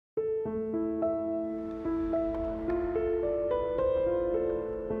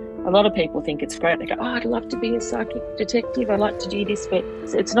A lot of people think it's great. They go, oh, I'd love to be a psychic detective. I'd like to do this, but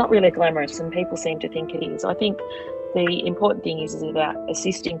it's not really glamorous, and people seem to think it is. I think the important thing is about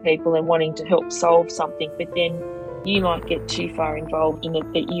assisting people and wanting to help solve something, but then you might get too far involved in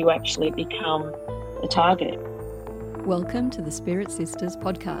it that you actually become a target. Welcome to the Spirit Sisters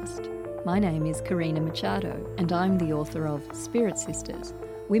podcast. My name is Karina Machado, and I'm the author of Spirit Sisters,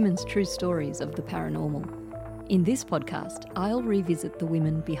 Women's True Stories of the Paranormal. In this podcast, I'll revisit the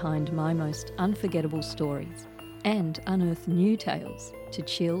women behind my most unforgettable stories and unearth new tales to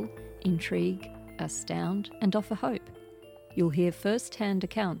chill, intrigue, astound, and offer hope. You'll hear first-hand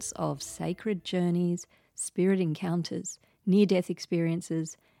accounts of sacred journeys, spirit encounters, near-death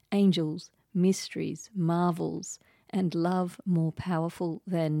experiences, angels, mysteries, marvels, and love more powerful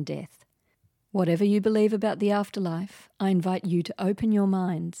than death. Whatever you believe about the afterlife, I invite you to open your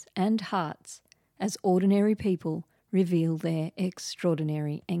minds and hearts as ordinary people reveal their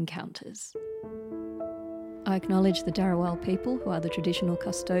extraordinary encounters. I acknowledge the Darawal people, who are the traditional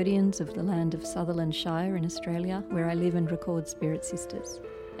custodians of the land of Sutherland Shire in Australia, where I live and record Spirit Sisters,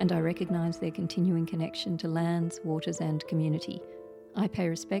 and I recognise their continuing connection to lands, waters and community. I pay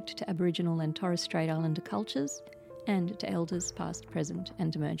respect to Aboriginal and Torres Strait Islander cultures and to elders past, present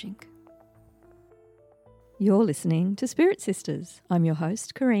and emerging. You're listening to Spirit Sisters. I'm your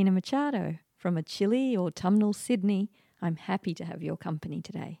host, Karina Machado. From a chilly autumnal Sydney, I'm happy to have your company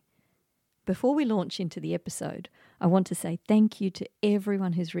today. Before we launch into the episode, I want to say thank you to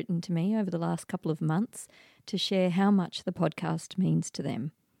everyone who's written to me over the last couple of months to share how much the podcast means to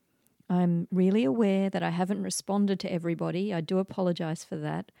them. I'm really aware that I haven't responded to everybody. I do apologise for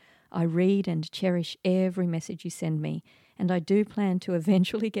that. I read and cherish every message you send me, and I do plan to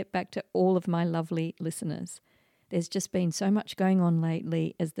eventually get back to all of my lovely listeners. There's just been so much going on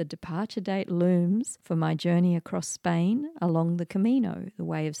lately as the departure date looms for my journey across Spain along the Camino, the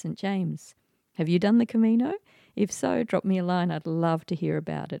Way of St. James. Have you done the Camino? If so, drop me a line. I'd love to hear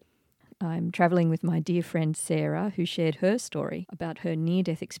about it. I'm travelling with my dear friend Sarah, who shared her story about her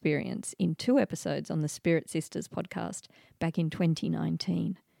near-death experience in 2 episodes on the Spirit Sisters podcast back in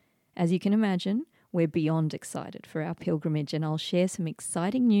 2019. As you can imagine, we're beyond excited for our pilgrimage, and I'll share some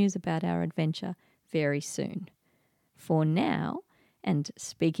exciting news about our adventure very soon. For now, and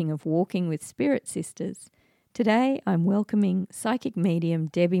speaking of walking with Spirit Sisters, today I'm welcoming psychic medium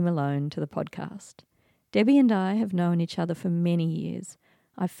Debbie Malone to the podcast. Debbie and I have known each other for many years.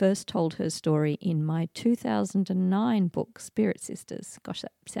 I first told her story in my 2009 book, Spirit Sisters. Gosh,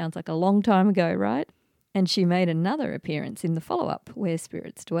 that sounds like a long time ago, right? And she made another appearance in the follow-up, Where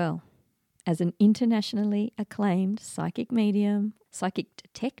Spirits Dwell. As an internationally acclaimed psychic medium, psychic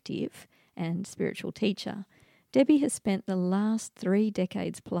detective, and spiritual teacher, Debbie has spent the last 3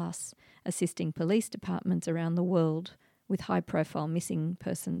 decades plus assisting police departments around the world with high-profile missing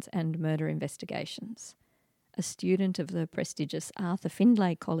persons and murder investigations. A student of the prestigious Arthur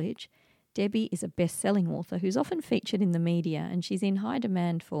Findlay College, Debbie is a best-selling author who's often featured in the media, and she's in high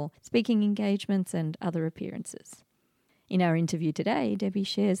demand for speaking engagements and other appearances. In our interview today, Debbie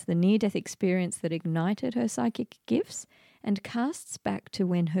shares the near-death experience that ignited her psychic gifts and casts back to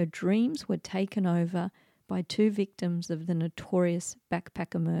when her dreams were taken over by 2 victims of the notorious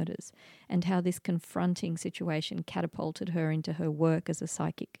backpacker murders, and how this confronting situation catapulted her into her work as a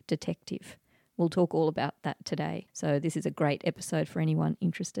psychic detective. We'll talk all about that today, so this is a great episode for anyone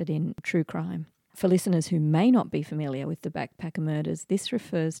interested in true crime. For listeners who may not be familiar with the backpacker murders, this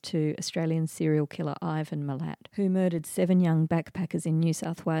refers to Australian serial killer Ivan Milat, who murdered 7 young backpackers in New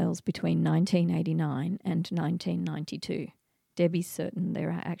South Wales between 1989 and 1992. Debbie's certain there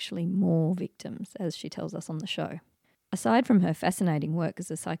are actually more victims, as she tells us on the show. Aside from her fascinating work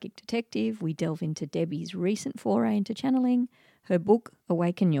as a psychic detective, we delve into Debbie's recent foray into channeling, her book,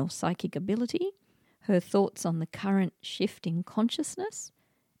 Awaken Your Psychic Ability, her thoughts on the current shift in consciousness,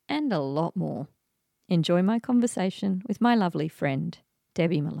 and a lot more. Enjoy my conversation with my lovely friend,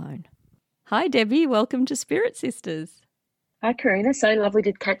 Debbie Malone. Hi, Debbie. Welcome to Spirit Sisters. Hi, Karina. So lovely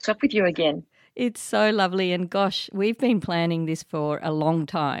to catch up with you again. It's so lovely, and gosh, we've been planning this for a long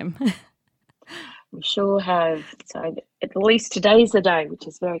time. We sure have. So at least today's the day, which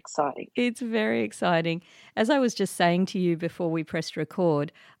is very exciting. It's very exciting. As I was just saying to you before we pressed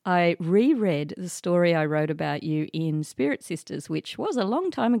record, I reread the story I wrote about you in Spirit Sisters, which was a long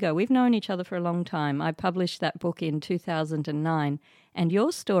time ago. We've known each other for a long time. I published that book in 2009, and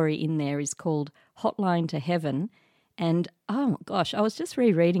your story in there is called Hotline to Heaven. And, oh gosh, I was just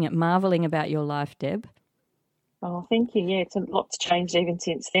rereading it, marvelling about your life, Deb. Oh, thank you. Yeah, it's a lot's changed even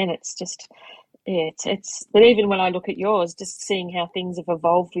since then. It's just Yeah, but even when I look at yours, just seeing how things have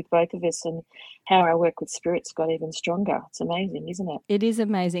evolved with both of us and how our work with spirits got even stronger. It's amazing, isn't it? It is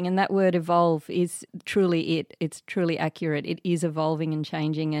amazing. And that word evolve is truly it. It's truly accurate. It is evolving and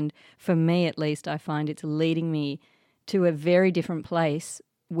changing. And for me, at least, I find it's leading me to a very different place,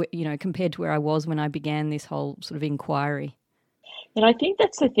 compared to where I was when I began this whole sort of inquiry. And I think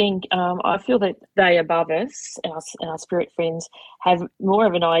that's the thing. I feel that they above us, our spirit friends, have more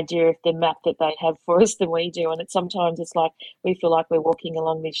of an idea of the map that they have for us than we do. And sometimes it's like we feel like we're walking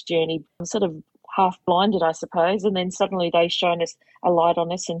along this journey, sort of half blinded, I suppose. And then suddenly they shine us a light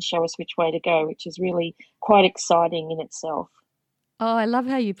on us and show us which way to go, which is really quite exciting in itself. Oh, I love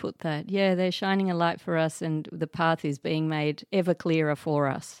how you put that. Yeah, they're shining a light for us and the path is being made ever clearer for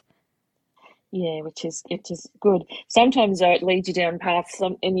us. Yeah, which is good. Sometimes though it leads you down paths,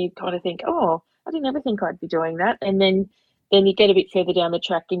 and you kind of think, oh, I didn't ever think I'd be doing that, and then you get a bit further down the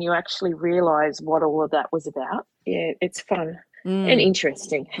track and you actually realise what all of that was about. Yeah, it's fun and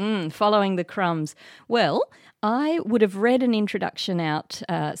interesting. Following the crumbs. Well, I would have read an introduction out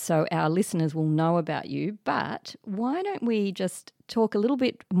so our listeners will know about you, but why don't we just talk a little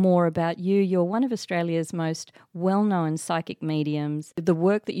bit more about you? You're one of Australia's most well-known psychic mediums. The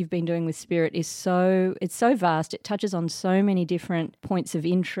work that you've been doing with spirit is so vast. It touches on so many different points of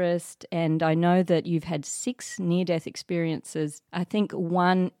interest, and I know that you've had 6 near-death experiences. I think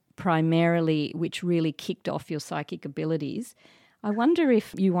one primarily which really kicked off your psychic abilities. I wonder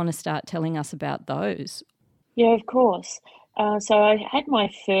if you want to start telling us about those. Yeah, of course. So I had my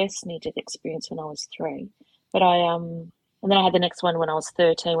first near-death experience when I was 3, but and then I had the next one when I was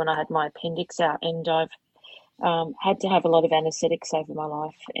 13 when I had my appendix out, and I've had to have a lot of anaesthetics over my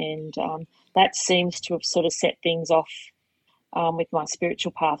life, and that seems to have sort of set things off with my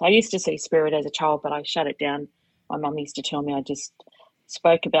spiritual path. I used to see spirit as a child, but I shut it down. My mum used to tell me I just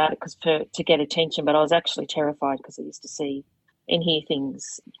spoke about it to get attention, but I was actually terrified because I used to see and hear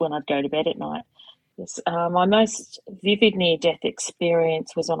things when I'd go to bed at night. Yes, my most vivid near-death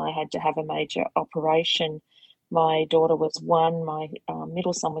experience was when I had to have a major operation. My daughter was 1, my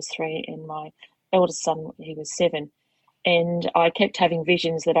middle son was 3, and my eldest son, he was 7. And I kept having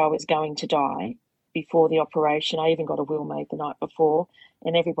visions that I was going to die before the operation. I even got a will made the night before,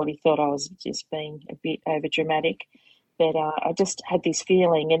 and everybody thought I was just being a bit over dramatic. But I just had this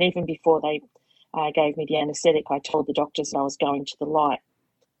feeling, and even before they gave me the anaesthetic, I told the doctors that I was going to the light.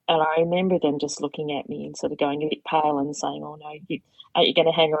 And I remember them just looking at me and sort of going a bit pale and saying, oh, no, aren't you going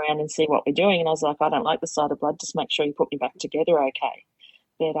to hang around and see what we're doing? And I was like, I don't like the sight of blood. Just make sure you put me back together okay.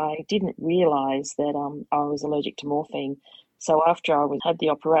 But I didn't realise that I was allergic to morphine. So after had the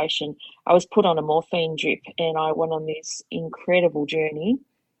operation, I was put on a morphine drip and I went on this incredible journey.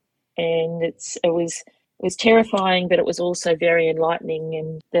 And it was terrifying, but it was also very enlightening.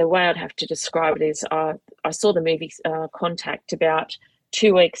 And the way I'd have to describe it is I saw the movie Contact about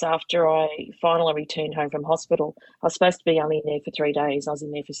 2 weeks after I finally returned home from hospital. I was supposed to be only in there for 3 days. I was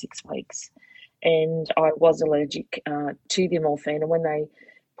in there for 6 weeks. And I was allergic to the morphine. And when they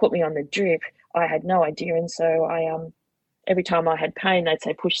put me on the drip, I had no idea. And so every time I had pain, they'd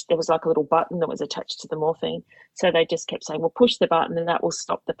say push. There was like a little button that was attached to the morphine. So they just kept saying, well, push the button and that will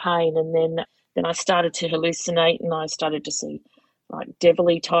stop the pain. And then I started to hallucinate and I started to see like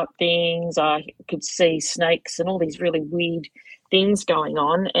devilly type things. I could see snakes and all these really weird things going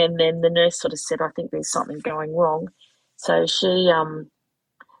on. And then the nurse sort of said, I think there's something going wrong. So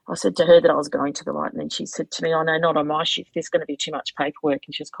I said to her that I was going to the light, and then she said to me, oh, no, not on my shift. There's going to be too much paperwork.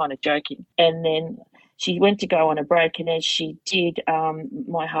 And she was kind of joking. And then she went to go on a break, and as she did,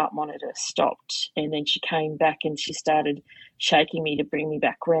 my heart monitor stopped. And then she came back and she started shaking me to bring me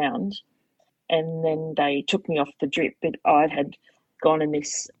back round. And then they took me off the drip. But I had gone on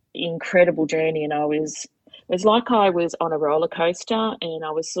this incredible journey, and it was like I was on a roller coaster and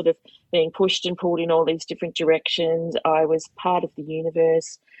I was sort of being pushed and pulled in all these different directions. I was part of the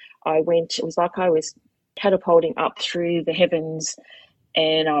universe. It was like I was catapulting up through the heavens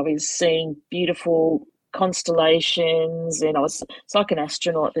and I was seeing beautiful constellations, and it's like an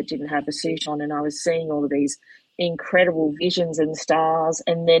astronaut that didn't have a suit on, and I was seeing all of these incredible visions and stars.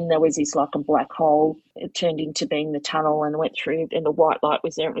 And then there was this like a black hole. It turned into being the tunnel and went through, and the white light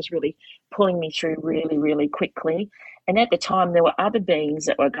was there. It was really pulling me through really, really quickly. And at the time, there were other beings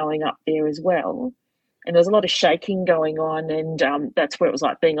that were going up there as well. And there was a lot of shaking going on, and that's where it was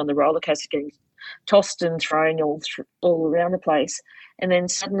like being on the roller coaster, getting tossed and thrown all around the place. And then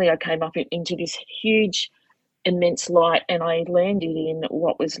suddenly I came up into this huge, immense light, and I landed in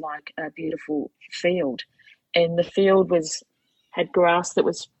what was like a beautiful field. And the field had grass that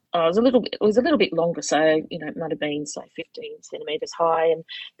was it was a little bit longer. So, it might have been, say, 15 centimetres high. And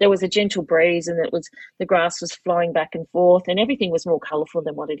there was a gentle breeze, and the grass was flowing back and forth, and everything was more colourful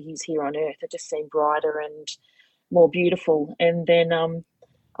than what it is here on Earth. It just seemed brighter and more beautiful. And then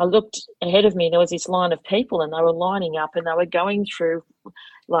I looked ahead of me, and there was this line of people, and they were lining up, and they were going through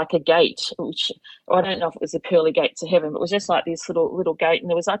like a gate, which I don't know if it was the pearly gates of heaven, but it was just like this little gate, and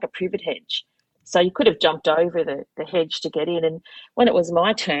there was like a privet hedge. So you could have jumped over the hedge to get in. And when it was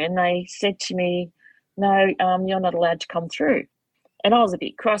my turn, they said to me, "No, you're not allowed to come through." And I was a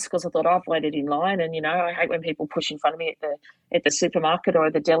bit cross because I thought I've waited in line, and I hate when people push in front of me at the supermarket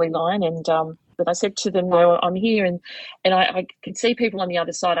or the deli line. And but I said to them, "No, I'm here," and I could see people on the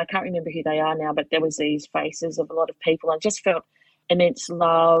other side. I can't remember who they are now, but there was these faces of a lot of people. I just felt immense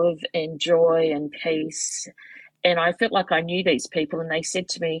love and joy and peace, and I felt like I knew these people. And they said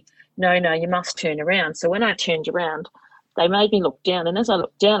to me, "No, no, you must turn around." So when I turned around, they made me look down. And as I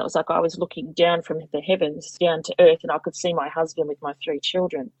looked down, it was like I was looking down from the heavens down to earth, and I could see my husband with my three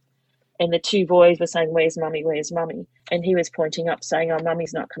children. And the two boys were saying, "Where's mummy? Where's mummy?" And he was pointing up saying, "Oh,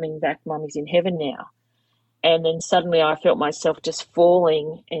 mummy's not coming back. Mummy's in heaven now." And then suddenly I felt myself just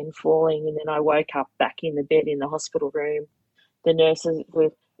falling and falling. And then I woke up back in the bed in the hospital room. The nurses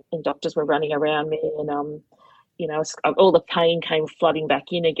and doctors were running around me, and all the pain came flooding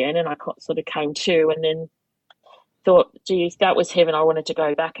back in again, and I sort of came to, and then thought, geez, that was heaven. I wanted to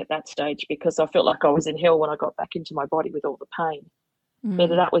go back at that stage because I felt like I was in hell when I got back into my body with all the pain. But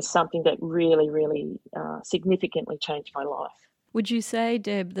that was something that really, really significantly changed my life. Would you say,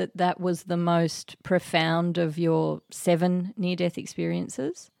 Deb, that that was the most profound of your 7 near-death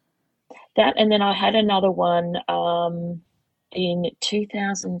experiences? That, and then I had another one in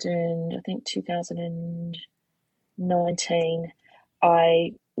 2019.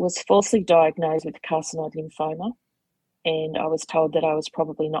 I was falsely diagnosed with carcinoid lymphoma, and I was told that I was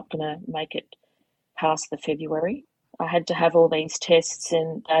probably not going to make it past the February. I had to have all these tests,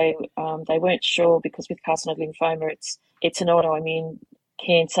 and they weren't sure because with carcinoid lymphoma, it's an autoimmune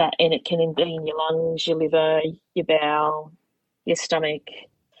cancer, and it can be in your lungs, your liver, your bowel, your stomach.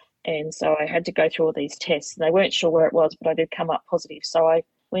 And so I had to go through all these tests. And they weren't sure where it was, but I did come up positive. So I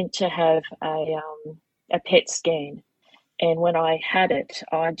went to have a PET scan. And when I had it,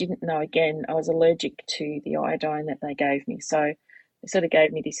 I didn't know again, I was allergic to the iodine that they gave me. So they sort of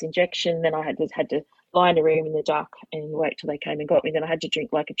gave me this injection. Then I had to lie in a room in the dark and wait till they came and got me. Then I had to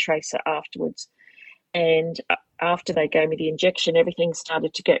drink like a tracer afterwards. And after they gave me the injection, everything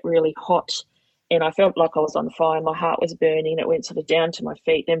started to get really hot. And I felt like I was on fire. My heart was burning. It went sort of down to my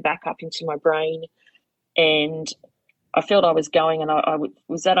feet, then back up into my brain. And I felt I was going, and I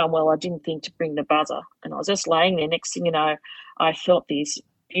was that unwell. I didn't think to bring the buzzer, and I was just laying there. Next thing you know, I felt this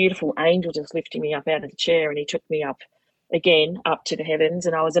beautiful angel just lifting me up out of the chair, and he took me up again, up to the heavens,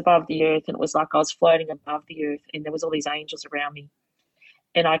 and I was above the earth, and it was like I was floating above the earth, and there was all these angels around me,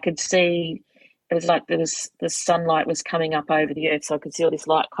 and I could see. It was like the sunlight was coming up over the earth, so I could see all this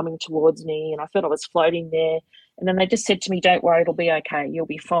light coming towards me, and I felt I was floating there. And then they just said to me, "Don't worry, it'll be okay. You'll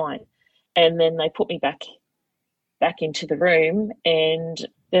be fine." And then they put me back into the room, and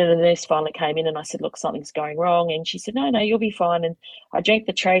then the nurse finally came in, and I said, "Look, something's going wrong." And she said, "No, you'll be fine." And I drank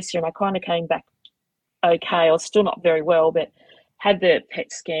the tracer, and I kind of came back okay. I was still not very well, but had the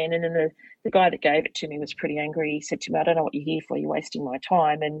PET scan. And then the guy that gave it to me was pretty angry. He said to me, "I don't know what you're here for. You're wasting my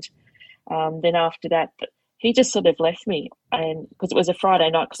time." And then after that, he just sort of left me, and because it was a Friday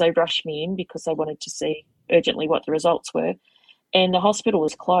night, because they rushed me in because they wanted to see urgently what the results were, and the hospital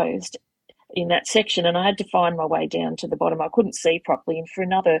was closed in that section, and I had to find my way down to the bottom. I couldn't see properly, and for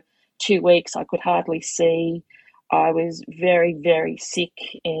another 2 weeks, I could hardly see. I was very, very sick,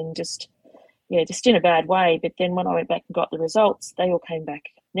 and just in a bad way. But then when I went back and got the results, they all came back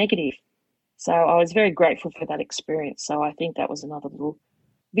negative. So I was very grateful for that experience. So I think that was another little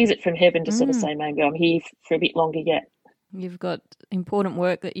visit from heaven to sort of say, maybe I'm here for a bit longer yet. You've got important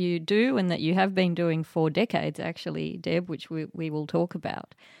work that you do and that you have been doing for decades, actually, Deb, which we will talk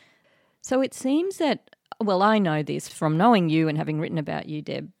about. So it seems that, well, I know this from knowing you and having written about you,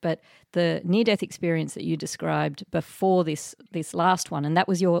 Deb, but the near-death experience that you described before this last one, and that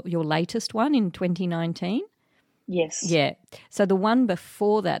was your latest one in 2019? Yes. Yeah. So the one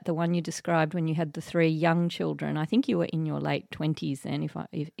before that, the one you described when you had the 3 young children, I think you were in your late 20s then,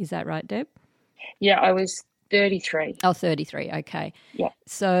 is that right, Deb? Yeah, I was 33. Oh, 33, okay. Yeah.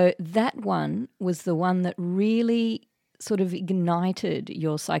 So that one was the one that really sort of ignited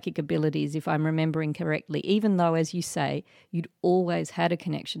your psychic abilities, if I'm remembering correctly, even though, as you say, you'd always had a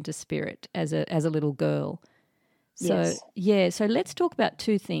connection to spirit as a little girl. So, yes. Yeah, so let's talk about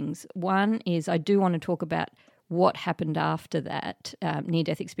 2 things. One is I do want to talk about what happened after that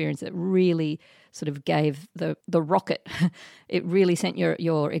near-death experience that really sort of gave the rocket. It really sent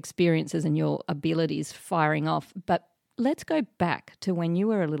your experiences and your abilities firing off. But let's go back to when you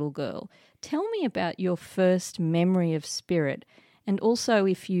were a little girl. Tell me about your first memory of spirit, and also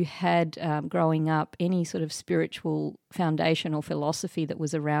if you had, growing up, any sort of spiritual foundation or philosophy that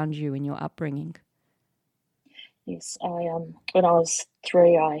was around you in your upbringing. Yes, when I was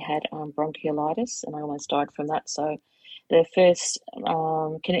 3, I had bronchiolitis, and I almost died from that. So, the first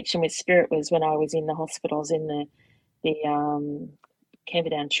connection with spirit was when I was in the hospital. I was in the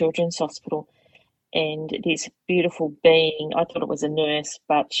Camperdown Children's Hospital, and this beautiful being. I thought it was a nurse,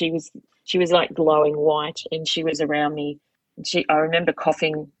 but she was like glowing white, and she was around me. I remember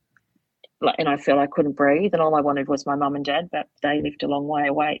coughing, and I felt I couldn't breathe, and all I wanted was my mum and dad, but they lived a long way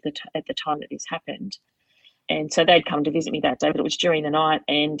away at the time that this happened. And so they'd come to visit me that day, but it was during the night,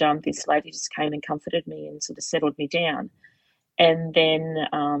 and this lady just came and comforted me and sort of settled me down. And then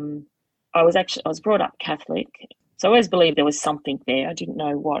I was brought up Catholic, so I always believed there was something there. I didn't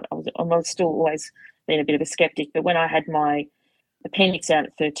know what. I was still always been a bit of a skeptic, but when I had my appendix out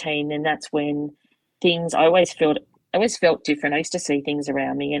at 13, then that's when I always felt different. I used to see things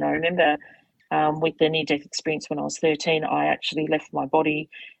around me, and I remember with the near-death experience when I was 13, I actually left my body.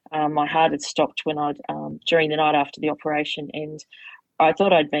 My heart had stopped during the night after the operation, and I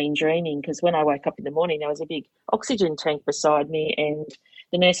thought I'd been dreaming, because when I woke up in the morning, there was a big oxygen tank beside me, and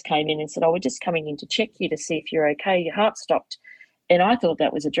the nurse came in and said, "Oh, we're just coming in to check you to see if you're okay. Your heart stopped." And I thought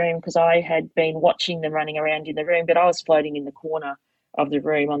that was a dream, because I had been watching them running around in the room, but I was floating in the corner of the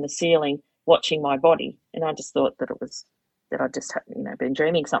room on the ceiling watching my body, and I just thought that I just had, been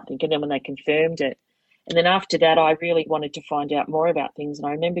dreaming something. And then when they confirmed it, and then after that, I really wanted to find out more about things. And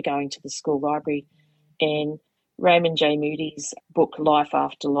I remember going to the school library, and Raymond J. Moody's book Life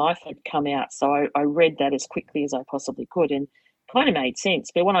After Life had come out, so I read that as quickly as I possibly could, and kind of made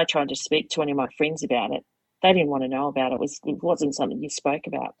sense. But when I tried to speak to any of my friends about it, they didn't want to know about it. It wasn't something you spoke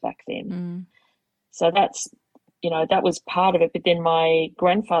about back then. So that was part of it. But then my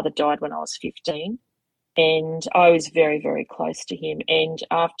grandfather died when I was 15, and I was very, very close to him. And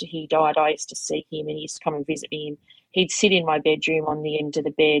after he died, I used to see him, and he used to come and visit me. And he'd sit in my bedroom on the end of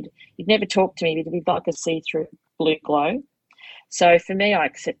the bed. He'd never talk to me, but he'd be like a see-through blue glow. So for me, I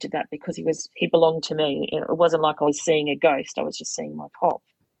accepted that, because he belonged to me. It wasn't like I was seeing a ghost. I was just seeing my pop.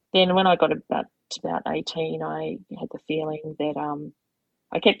 Then when I got about 18, I had the feeling that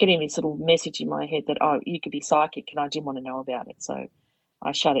I kept getting this little message in my head that, oh, you could be psychic, and I didn't want to know about it. So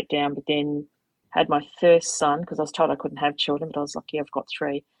I shut it down. But then had my first son, because I was told I couldn't have children, but I was lucky I've got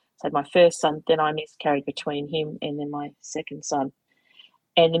 3. So I had my first son, then I miscarried between him and then my second son.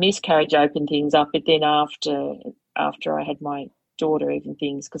 And the miscarriage opened things up. But then after I had my daughter, even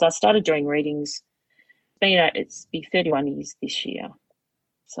things, because I started doing readings. It's be 31 years this year.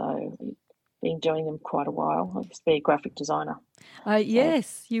 So been doing them quite a while. I used to be a graphic designer.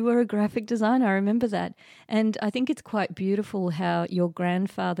 Yes, you were a graphic designer. I remember that. And I think it's quite beautiful how your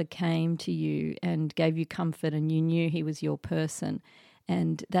grandfather came to you and gave you comfort, and you knew he was your person.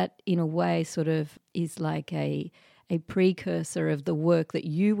 And that, in a way, sort of is like a precursor of the work that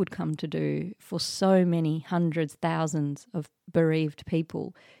you would come to do for so many hundreds, thousands of bereaved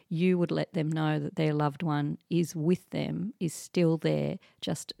people. You would let them know that their loved one is with them, is still there,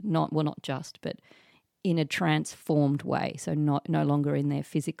 but in a transformed way, so no longer in their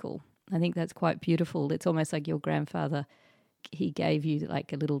physical. I think that's quite beautiful. It's almost like your grandfather, he gave you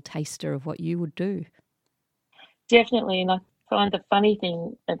like a little taster of what you would do. Definitely, and I find the funny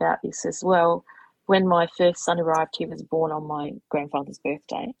thing about this as well, when my first son arrived, he was born on my grandfather's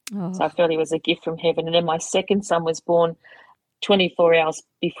birthday. Oh. So I felt he was a gift from heaven. And then my second son was born 24 hours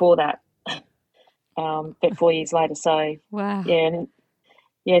before that, but 4 years later. So, wow.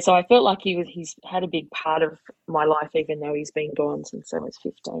 So I felt like he's had a big part of my life, even though he's been gone since I was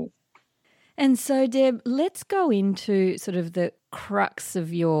 15. And so, Deb, let's go into sort of the crux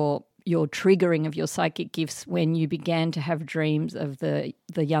of your triggering of your psychic gifts when you began to have dreams of the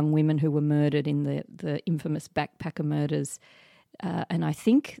young women who were murdered in the infamous backpacker murders. And I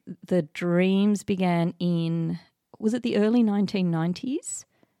think the dreams began in, was it the early 1990s?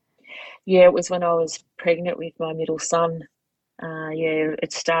 Yeah, it was when I was pregnant with my middle son.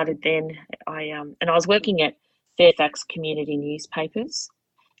 It started then. I was working at Fairfax community newspapers,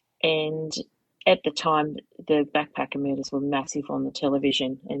 and at the time the backpacker murders were massive on the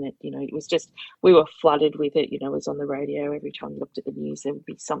television, and it was just, we were flooded with it. It was on the radio every time you looked at the news, there would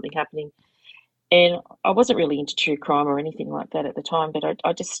be something happening. And I wasn't really into true crime or anything like that at the time, but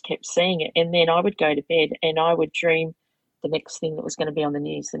I just kept seeing it. And then I would go to bed and I would dream the next thing that was going to be on the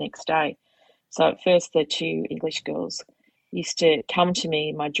news the next day. So at first, the two English girls used to come to me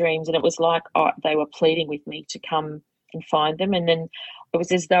in my dreams, and it was like they were pleading with me to come and find them. And then it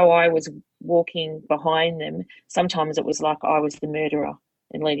was as though I was walking behind them. Sometimes it was like I was the murderer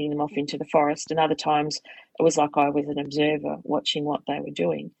and leading them off into the forest, and other times it was like I was an observer watching what they were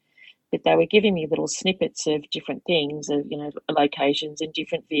doing. But they were giving me little snippets of different things, of locations and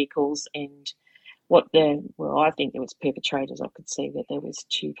different vehicles, and I think there was perpetrators. I could see that there was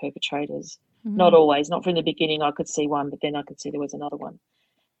two perpetrators. Not always, not from the beginning. I could see one, but then I could see there was another one.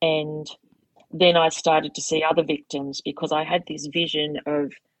 And then I started to see other victims because I had this vision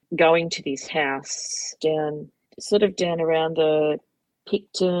of going to this house down around the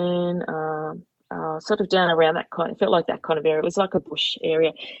Picton, sort of down around that kind. It felt like that kind of area. It was like a bush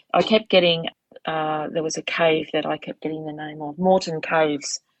area. I kept getting. There was a cave that I kept getting the name of, Moreton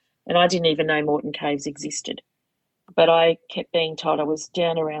Caves, and I didn't even know Moreton Caves existed. But I kept being told I was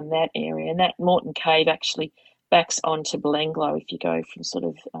down around that area, and that Moreton Cave actually backs onto Belanglo if you go from sort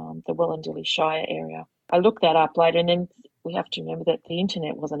of the Wellindilly Shire area. I looked that up later, and then we have to remember that the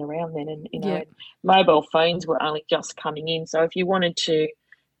internet wasn't around then, and and mobile phones were only just coming in. So if you wanted to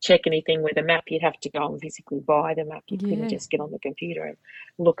check anything with a map, you'd have to go and physically buy the map. You couldn't just get on the computer and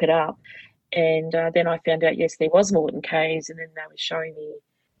look it up. And then I found out, yes, there was Moreton Caves, and then they were showing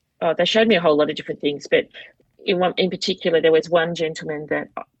me. They showed me a whole lot of different things, but in particular, there was one gentleman that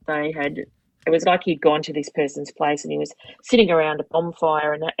they had. It was like he'd gone to this person's place and he was sitting around a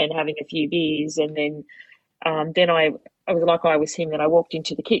bonfire and having a few beers, and then I was like I was him. Then I walked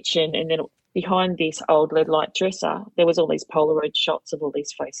into the kitchen, and then behind this old lead light dresser, there was all these Polaroid shots of all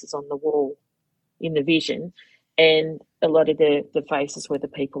these faces on the wall in the vision, and a lot of the faces were the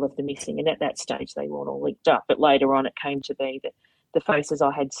people of the missing. And at that stage, they weren't all linked up. But later on, it came to be that the faces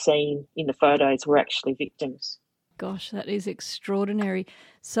I had seen in the photos were actually victims. Gosh, that is extraordinary.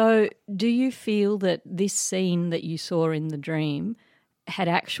 So do you feel that this scene that you saw in the dream had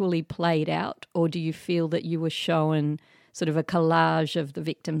actually played out, or do you feel that you were shown sort of a collage of the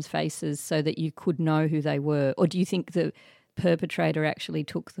victims' faces so that you could know who they were? Or do you think the perpetrator actually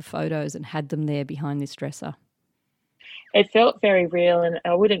took the photos and had them there behind this dresser? It felt very real, and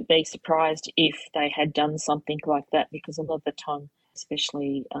I wouldn't be surprised if they had done something like that, because a lot of the time,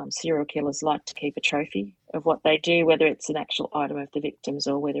 especially serial killers, like to keep a trophy of what they do, whether it's an actual item of the victims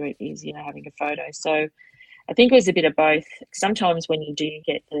or whether it is, having a photo. So I think it was a bit of both. Sometimes when you do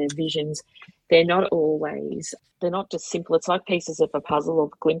get the visions, they're not just simple. It's like pieces of a puzzle or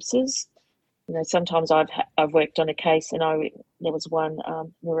glimpses. Sometimes I've worked on a case, and there was one,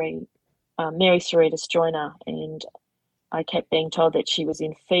 Mary Sarita Joyner, and I kept being told that she was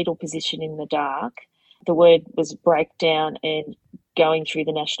in fetal position in the dark. The word was breakdown and going through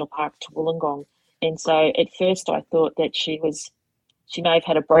the national park to Wollongong. And so at first I thought that she may have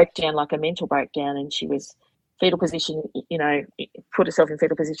had a breakdown, like a mental breakdown, and she was fetal position, put herself in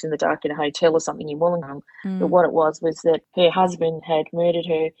fetal position in the dark in a hotel or something in Wollongong. But what it was that her husband had murdered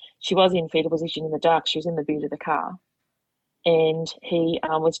her. She was in fetal position in the dark. She was in the boot of the car. And he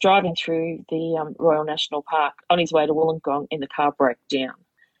was driving through the Royal National Park on his way to Wollongong, and the car broke down.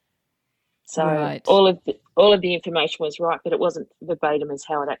 So right. all of the information was right, but it wasn't verbatim as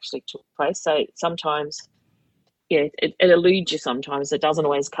how it actually took place. So sometimes, it eludes you. Sometimes it doesn't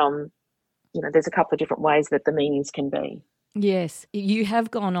always come. There's a couple of different ways that the meanings can be. Yes, you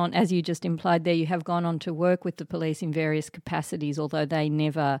have gone on, as you just implied there, you have gone on to work with the police in various capacities, although they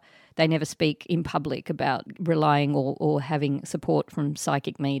never speak in public about relying or having support from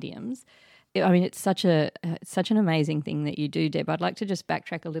psychic mediums. I mean, it's such an amazing thing that you do, Deb. I'd like to just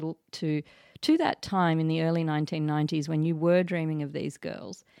backtrack a little to that time in the early 1990s when you were dreaming of these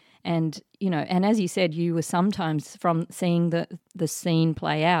girls. And, and as you said, you were sometimes from seeing the scene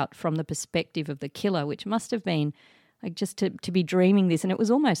play out from the perspective of the killer, which must have been like just to be dreaming this. And it was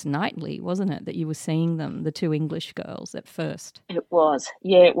almost nightly, wasn't it, that you were seeing them, the two English girls at first? It was.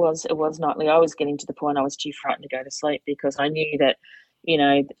 Yeah, it was. It was nightly. I was getting to the point I was too frightened to go to sleep, because I knew that,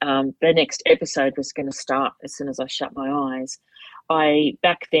 the next episode was going to start as soon as I shut my eyes.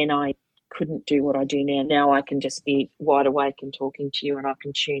 Back then I couldn't do what I do now. Now I can just be wide awake and talking to you, and I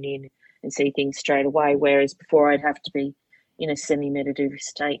can tune in and see things straight away. Whereas before I'd have to be in a semi-meditative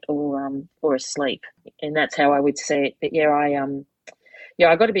state or asleep, and that's how I would see it. But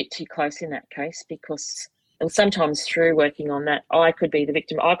I got a bit too close in that case, because sometimes through working on that, I could be the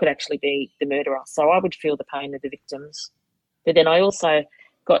victim. I could actually be the murderer, so I would feel the pain of the victims. But then I also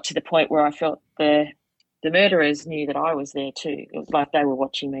got to the point where I felt the murderers knew that I was there too. It was like they were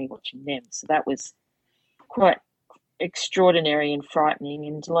watching me, watching them. So that was quite extraordinary and frightening.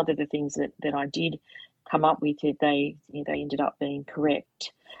 And a lot of the things that I did come up with, they ended up being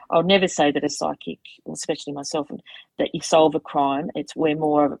correct. I'll never say that a psychic, especially myself, that you solve a crime. We're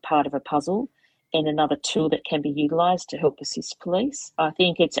more of a part of a puzzle and another tool that can be utilised to help assist police. I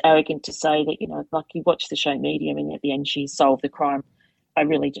think it's arrogant to say that, like you watch the show Medium and at the end she solved the crime. I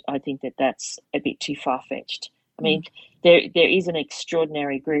think that that's a bit too far-fetched. I mean, there is an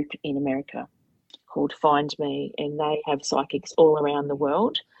extraordinary group in America called Find Me, and they have psychics all around the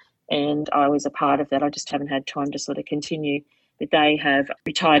world. And I was a part of that. I just haven't had time to sort of continue. But they have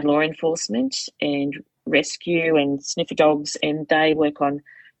retired law enforcement and rescue and sniffer dogs, and they work on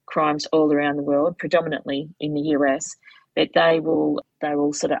crimes all around the world, predominantly in the US. But they will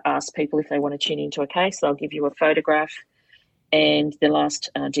sort of ask people if they want to tune into a case. They'll give you a photograph and the last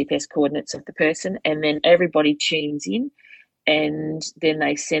GPS coordinates of the person, and then everybody tunes in, and then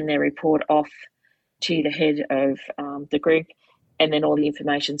they send their report off to the head of the group, and then all the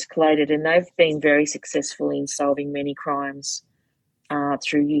information's collated. And they've been very successful in solving many crimes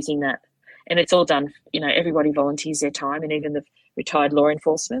through using that. And it's all done, everybody volunteers their time, and even the retired law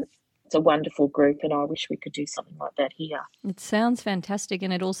enforcement. It's a wonderful group, and I wish we could do something like that here. It sounds fantastic,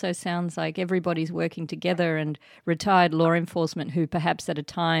 and it also sounds like everybody's working together, and retired law enforcement who perhaps at a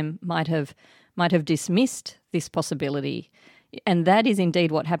time might have dismissed this possibility. And that is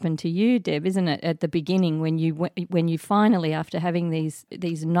indeed what happened to you, Deb, isn't it? At the beginning, when you finally, after having these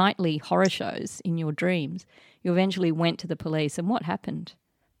nightly horror shows in your dreams, you eventually went to the police. And what happened?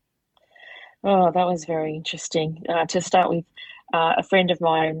 Oh, that was very interesting. To start with, a friend of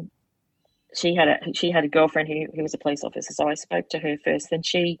mine, she had a girlfriend who was a police officer, so I spoke to her first. Then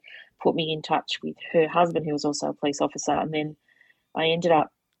she put me in touch with her husband, who was also a police officer, and then I ended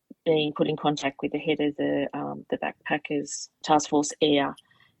up being put in contact with the head of the Backpackers Task Force Air,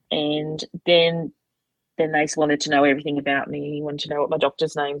 and then they wanted to know everything about me. He wanted to know what my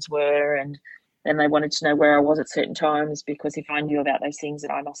doctor's names were, and then they wanted to know where I was at certain times, because if I knew about those things,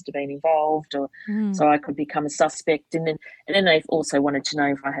 that I must have been involved, or so I could become a suspect. And then they also wanted to know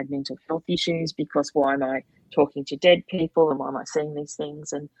if I had mental health issues, because why am I talking to dead people and why am I seeing these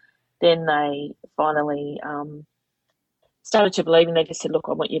things? And then they finally started to believe, and they just said, look,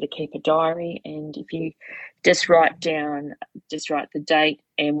 I want you to keep a diary, and if you just write the date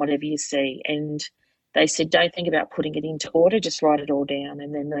and whatever you see. And they said, don't think about putting it into order, just write it all down.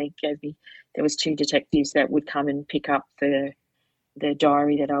 And then they gave me, there was 2 detectives that would come and pick up the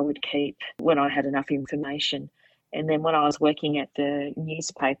diary that I would keep when I had enough information. And then when I was working at the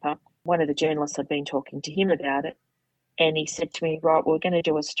newspaper, one of the journalists had been talking to him about it, and he said to me, right, we're going to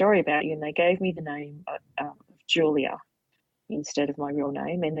do a story about you. And they gave me the name of Julia instead of my real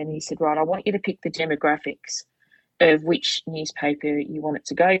name. And then he said, right, I want you to pick the demographics of which newspaper you want it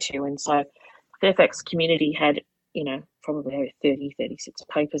to go to. And so Fairfax Community had, probably over 30, 36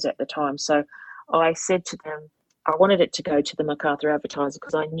 papers at the time. So I said to them, I wanted it to go to the MacArthur Advertiser,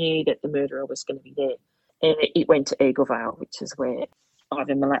 because I knew that the murderer was going to be there. And it went to Eaglevale, which is where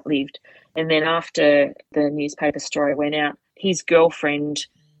Ivan Milat lived. And then after the newspaper story went out, his girlfriend,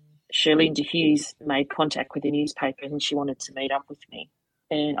 Sherlinda Hughes, made contact with the newspaper, and she wanted to meet up with me.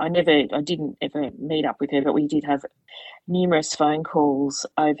 And I didn't ever meet up with her, but we did have numerous phone calls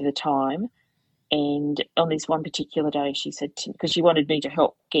over the time. And on this one particular day, she said to me, because she wanted me to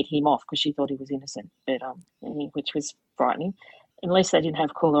help get him off, because she thought he was innocent, but which was frightening, unless they didn't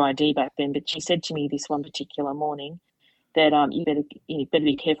have caller ID back then. But she said to me this one particular morning that you better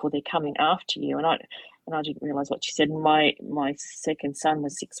be careful, they're coming after you. And I didn't realise what she said. My second son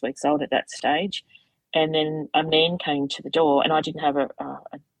was 6 weeks old at that stage, and then a man came to the door, and I didn't have a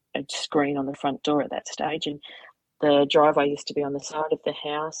screen on the front door at that stage, and the driveway used to be on the side of the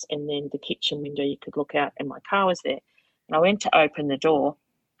house, and then the kitchen window you could look out, and my car was there. And I went to open the door,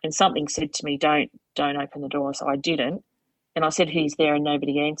 and something said to me, don't open the door. So I didn't. And I said, who's there? And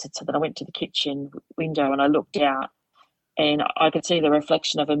nobody answered. So then I went to the kitchen window and I looked out, and I could see the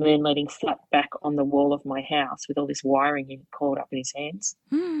reflection of a man leaning flat back on the wall of my house with all this wiring in caught up in his hands.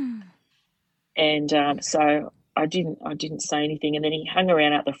 And so I didn't say anything. And then he hung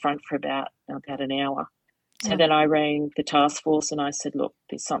around out the front for about an hour. So then I rang the task force and I said, look,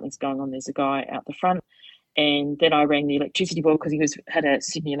 something's going on. There's a guy out the front. And then I rang the electricity board, because he had a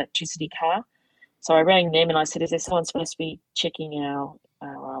Sydney electricity car. So I rang them and I said, is there someone supposed to be checking our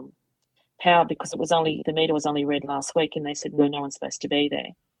power? Because the meter was only read last week. And they said, no one's supposed to be there.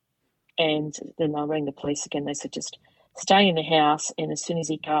 And then I rang the police again. They said, just stay in the house, and as soon as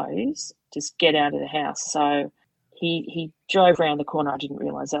he goes, just get out of the house. So he drove around the corner. I didn't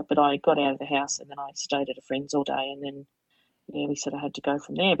realise that, but I got out of the house, and then I stayed at a friend's all day, and then we sort of had to go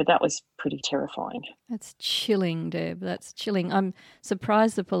from there. But that was pretty terrifying. That's chilling, Deb. That's chilling. I'm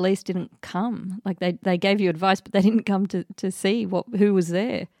surprised the police didn't come. Like they gave you advice, but they didn't come to see who was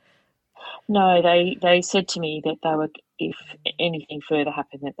there. No, they said to me that they would, if anything further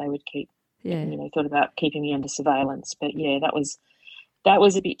happened, that they would keep, Yeah. thought about keeping me under surveillance. But yeah, that was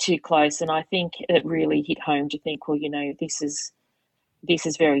a bit too close, and I think it really hit home to think, well, this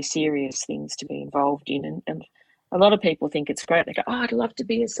is very serious things to be involved in, and a lot of people think it's great. They go, "Oh, I'd love to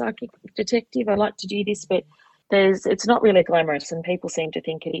be a psychic detective. I like to do this," but it's not really glamorous, and people seem to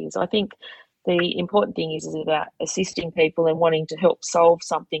think it is. I think the important thing is about assisting people and wanting to help solve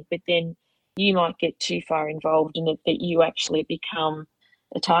something, but then you might get too far involved in it that you actually become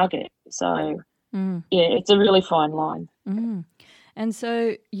a target. So Mm. yeah, it's a really fine line. Mm. And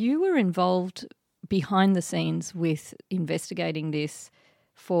so you were involved behind the scenes with investigating this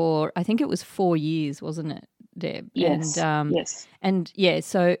for, I think it was 4 years, wasn't it, Deb? Yes, yes. And yeah,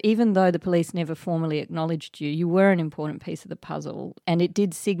 so even though the police never formally acknowledged you, you were an important piece of the puzzle, and it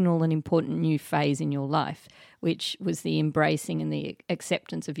did signal an important new phase in your life, which was the embracing and the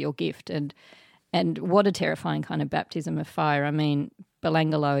acceptance of your gift. And what a terrifying kind of baptism of fire. I mean,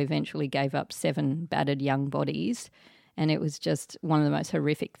 Belangolo eventually gave up 7 battered young bodies, and it was just one of the most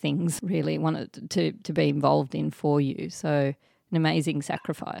horrific things, really, wanted to be involved in for you. So an amazing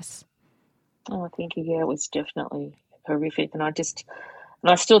sacrifice. Oh, I think yeah, it was definitely horrific, and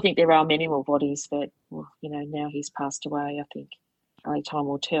I still think there are many more bodies, but well, now he's passed away. I think only time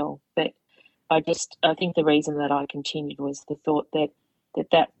will tell. But I think the reason that I continued was the thought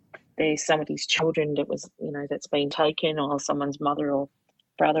that there's somebody's children that's been taken, or someone's mother or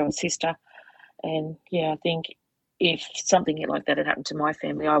brother or sister, and yeah, I think if something like that had happened to my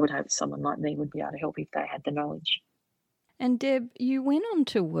family, I would hope someone like me would be able to help if they had the knowledge. And Deb, you went on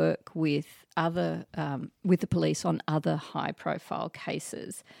to work with with the police on other high-profile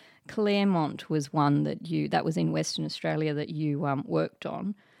cases. Claremont was one that was in Western Australia that you worked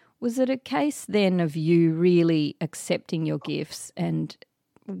on. Was it a case then of you really accepting your gifts and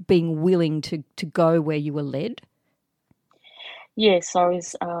being willing to go where you were led? Yes, I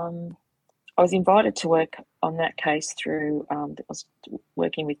was invited to work on that case through. I was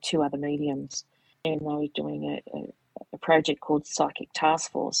working with 2 other mediums, and they were doing a project called Psychic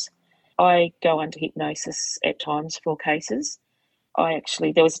Task Force. I go under hypnosis at times for cases.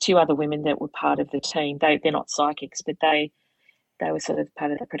 There was 2 other women that were part of the team. They're not psychics, but they were sort of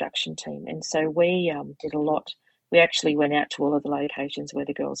part of the production team, and so we did a lot. We actually went out to all of the locations where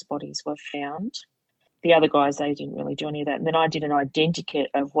the girls' bodies were found. The other guys, they didn't really do any of that. And then I did an identikit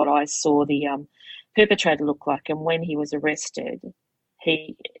of what I saw the perpetrator look like. And when he was arrested,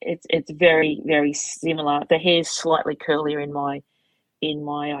 it's very, very similar. The hair's slightly curlier in my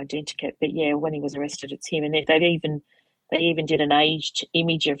identikit, but yeah, when he was arrested, it's him. And they even did an aged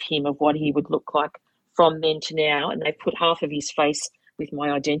image of him of what he would look like from then to now, and they put half of his face with my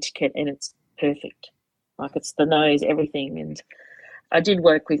identikit, and it's perfect. Like, it's the nose, everything, and I did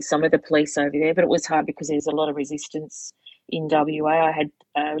work with some of the police over there, but it was hard because there's a lot of resistance in WA. I had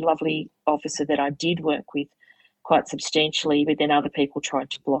a lovely officer that I did work with quite substantially, but then other people tried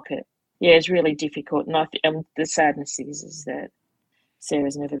to block it. Yeah, it's really difficult, and the sadness is that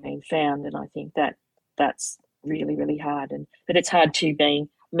Sarah's never been found, and I think that's really, really hard. But it's hard too, being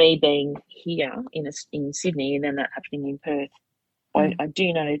here in Sydney, and then that happening in Perth. I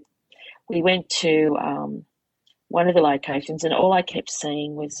do know we went to one of the locations, and all I kept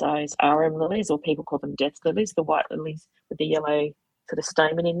seeing was those RM lilies, or people call them death lilies, the white lilies with the yellow sort of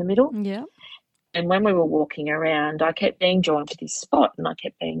stamen in the middle. Yeah. And when we were walking around, I kept being drawn to this spot, and I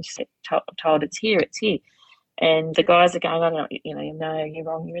kept being told it's here, it's here. And the guys are going, "I don't, no, you're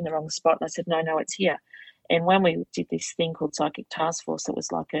wrong, you're in the wrong spot." And I said, "No, it's here." And when we did this thing called Psychic Task Force, it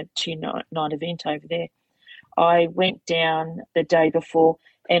was like a 2-night event over there. I went down the day before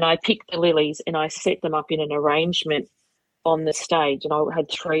and I picked the lilies and I set them up in an arrangement on the stage, and I had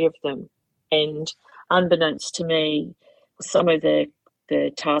 3 of them. And unbeknownst to me, some of the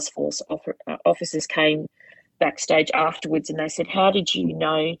task force officers came backstage afterwards, and they said, "How did you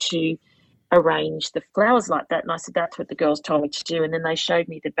know to arrange the flowers like that?" And I said, "That's what the girls told me to do." And then they showed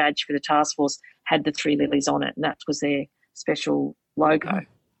me the badge for the task force, had the 3 lilies on it, and that was their special logo.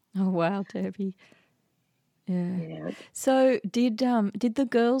 Oh wow, Debbie. Yeah. Yeah. So did the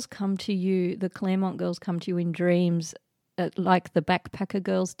girls come to you, the Claremont girls come to you in dreams like the backpacker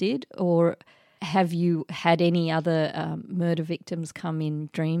girls did, or have you had any other murder victims come in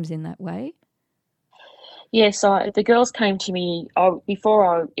dreams in that way? Yeah, so the girls came to me. Before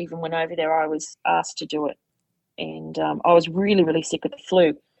I even went over there, I was asked to do it. And I was really, really sick with the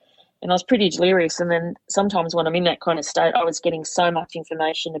flu. And I was pretty delirious. And then sometimes when I'm in that kind of state, I was getting so much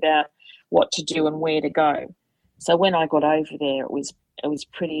information about what to do and where to go. So when I got over there, it was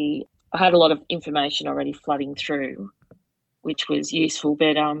pretty. I had a lot of information already flooding through, which was useful.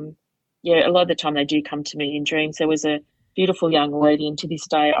 But yeah, a lot of the time they do come to me in dreams. There was a beautiful young lady, and to this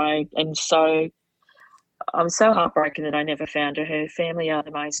day, I'm so heartbroken that I never found her. Her family are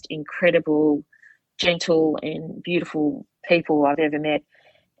the most incredible, gentle, and beautiful people I've ever met.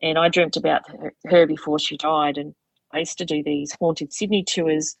 And I dreamt about her before she died. And I used to do these haunted Sydney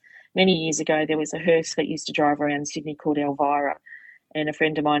tours. Many years ago, there was a hearse that used to drive around Sydney called Elvira, and a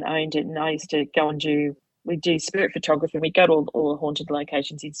friend of mine owned it. And I used to go and we'd do spirit photography. We'd go to all the haunted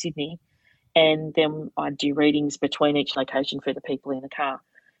locations in Sydney, and then I'd do readings between each location for the people in the car.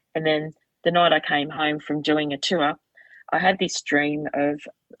 And then the night I came home from doing a tour, I had this dream of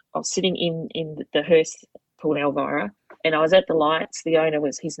I was sitting in the hearse called Elvira, and I was at the lights. The owner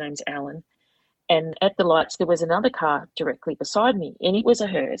was his name's Alan, and at the lights there was another car directly beside me, and it was a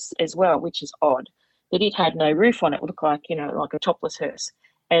hearse as well, which is odd that it had no roof on it. It looked like like a topless hearse,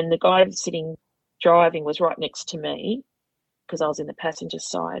 and the guy sitting driving was right next to me because I was in the passenger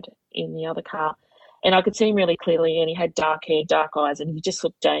side in the other car, and I could see him really clearly. And he had dark hair, dark eyes, and he just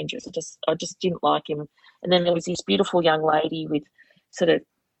looked dangerous. I just didn't like him. And then there was this beautiful young lady with sort of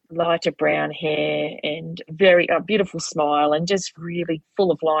lighter brown hair and very beautiful smile and just really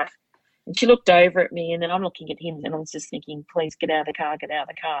full of life. And she looked over at me, and then I'm looking at him, and I was just thinking, please get out of the car, get out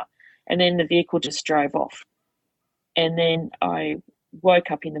of the car. And then the vehicle just drove off. And then I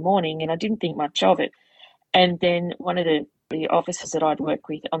woke up in the morning, and I didn't think much of it. And then one of the officers that I'd worked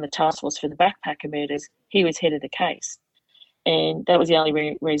with on the task force for the backpacker murders, he was head of the case. And that was the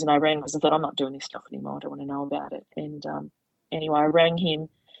only reason I rang, was I thought, I'm not doing this stuff anymore. I don't want to know about it. And anyway, I rang him,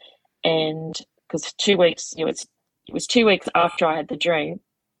 and because 2 weeks, it was 2 weeks after I had the dream,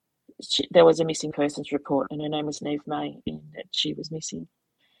 there was a missing persons report, and her name was Neve May, and that she was missing.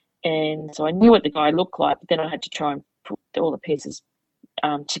 And so I knew what the guy looked like, but then I had to try and put all the pieces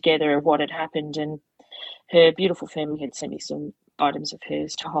together of what had happened. And her beautiful family had sent me some items of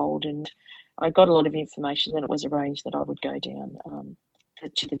hers to hold, and I got a lot of information. Then it was arranged that I would go down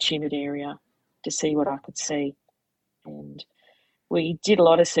to the tumid area to see what I could see. And we did a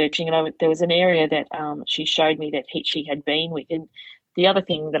lot of searching, and there was an area that she showed me that she had been with. And the other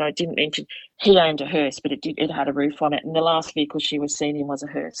thing that I didn't mention, he owned a hearse, but it had a roof on it, and the last vehicle she was seen in was a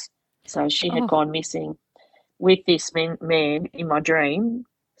hearse. So she had gone missing with this man in my dream.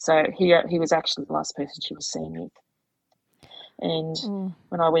 So he was actually the last person she was seen with. And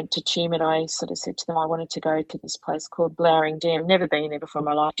when I went to Tumut, I sort of said to them I wanted to go to this place called Blowering Dam. Never been there before in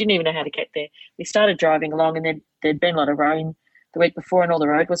my life. Didn't even know how to get there. We started driving along, and there'd been a lot of rain the week before, and all the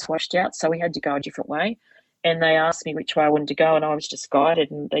road was washed out, so we had to go a different way. And they asked me which way I wanted to go, and I was just guided.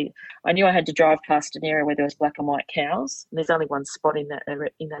 And I knew I had to drive past an area where there was black and white cows, and there's only one spot in that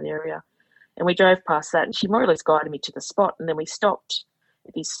area. And we drove past that, and she more or less guided me to the spot. And then we stopped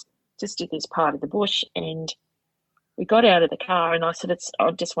at this part of the bush, and we got out of the car, and I said,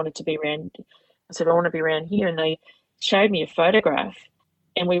 I just wanted to be around. I said, I want to be around here. And they showed me a photograph,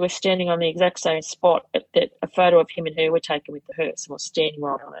 and we were standing on the exact same spot that a photo of him and her were taken with the hearse, and we're standing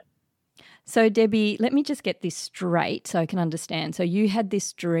right on it. So, Debbie, let me just get this straight so I can understand. So you had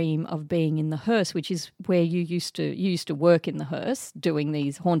this dream of being in the hearse, which is where you used to work in the hearse doing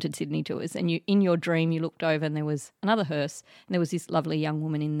these haunted Sydney tours, and in your dream you looked over and there was another hearse and there was this lovely young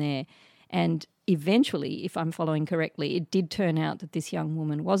woman in there. And eventually, if I'm following correctly, it did turn out that this young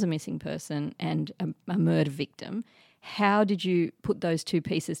woman was a missing person and a murder victim. How did you put those two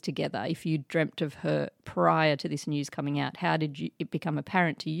pieces together? If you dreamt of her prior to this news coming out, how did it become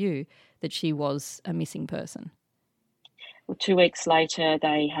apparent to you that she was a missing person? Well, 2 weeks later,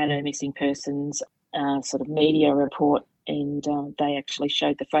 they had a missing persons sort of media report, and they actually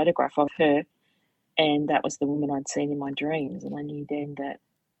showed the photograph of her, and that was the woman I'd seen in my dreams. And I knew then that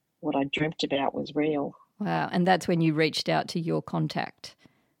what I dreamt about was real. Wow. And that's when you reached out to your contact?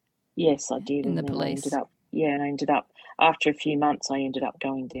 Yes, I did. In the police? I ended up, after a few months, I ended up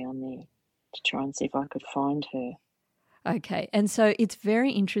going down there to try and see if I could find her. Okay. And so it's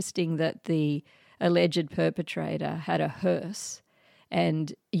very interesting that the alleged perpetrator had a hearse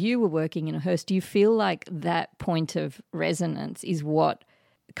and you were working in a hearse. Do you feel like that point of resonance is what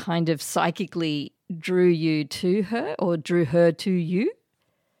kind of psychically drew you to her or drew her to you?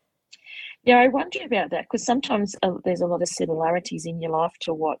 Yeah, I wonder about that, because sometimes there's a lot of similarities in your life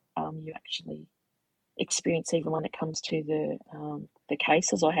to what you actually experience, even when it comes to the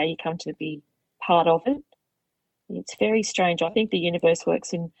cases or how you come to be part of it. It's very strange. I think the universe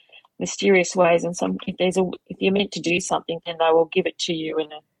works in mysterious ways, and if you're meant to do something, then they will give it to you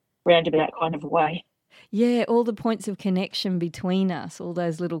in a roundabout kind of way. Yeah, all the points of connection between us, all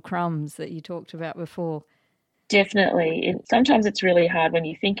those little crumbs that you talked about before. Definitely. Sometimes it's really hard when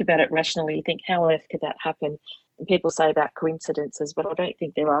you think about it rationally. You think, how on earth could that happen? people say about coincidences, but I don't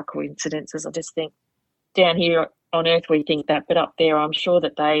think there are coincidences. I just think down here on Earth we think that, but up there I'm sure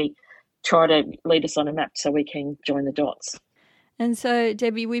that they try to lead us on a map so we can join the dots. And so,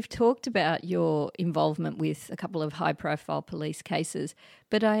 Debbie, we've talked about your involvement with a couple of high-profile police cases,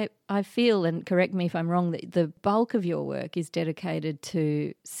 but I feel, and correct me if I'm wrong, that the bulk of your work is dedicated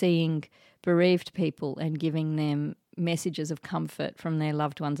to seeing bereaved people and giving them messages of comfort from their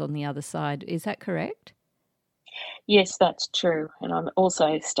loved ones on the other side. Is that correct? Yes, that's true. And I'm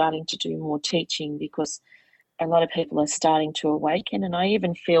also starting to do more teaching because a lot of people are starting to awaken, and I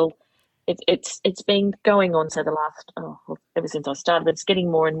even feel it's been going on so the last ever since I started, but it's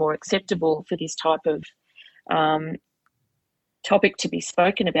getting more and more acceptable for this type of um, topic to be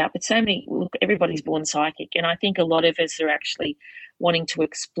spoken about. But so many, look, everybody's born psychic, and I think a lot of us are actually wanting to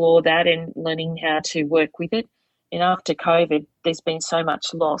explore that and learning how to work with it. And after COVID, there's been so much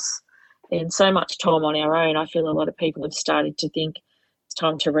loss and so much time on our own. I feel a lot of people have started to think it's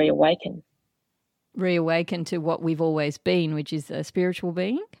time to reawaken. Reawaken to what we've always been, which is a spiritual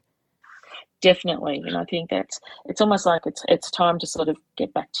being? Definitely, and I think it's almost like it's time to sort of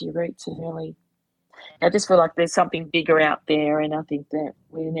get back to your roots and really. I just feel like there's something bigger out there, and I think that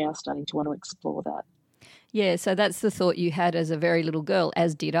we're now starting to want to explore that. Yeah, so that's the thought you had as a very little girl,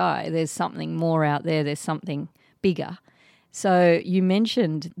 as did I. There's something more out there, there's something bigger. So you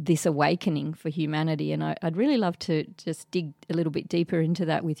mentioned this awakening for humanity, and I'd really love to just dig a little bit deeper into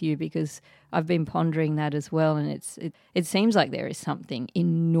that with you, because I've been pondering that as well, and it seems like there is something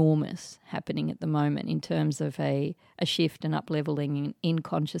enormous happening at the moment in terms of a shift and up-leveling in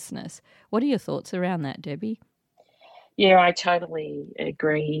consciousness. What are your thoughts around that, Debbie? Yeah, I totally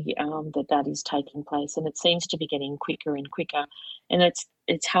agree that is taking place, and it seems to be getting quicker and quicker. And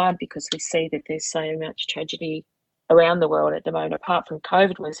it's hard because we see that there's so much tragedy around the world at the moment. Apart from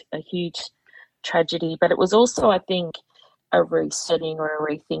COVID was a huge tragedy, but it was also, I think, a resetting or a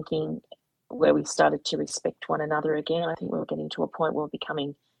rethinking where we started to respect one another again. I think we were getting to a point where we're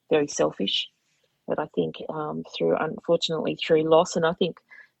becoming very selfish. But I think unfortunately, through loss, and I think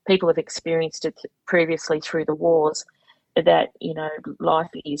people have experienced it previously through the wars, that life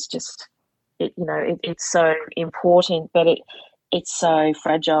is just it's so important, but it's so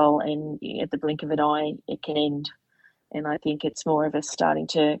fragile, and at the blink of an eye it can end. And I think it's more of us starting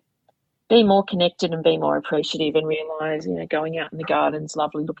to be more connected and be more appreciative and realize, going out in the garden's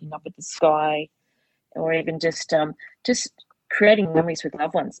lovely, looking up at the sky, or even just creating memories with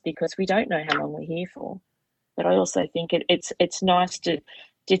loved ones, because we don't know how long we're here for. But I also think it's nice to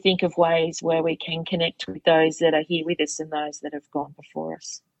think of ways where we can connect with those that are here with us and those that have gone before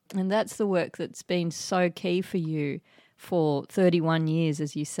us. And that's the work that's been so key for you for 31 years,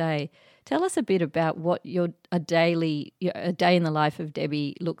 as you say. Tell us a bit about what a day in the life of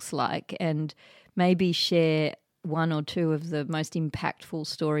Debbie looks like, and maybe share one or two of the most impactful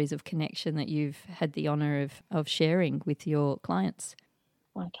stories of connection that you've had the honour of sharing with your clients.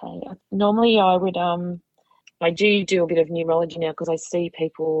 Okay. Normally I do a bit of numerology now because I see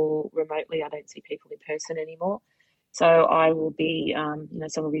people remotely. I don't see people in person anymore. So I will be, someone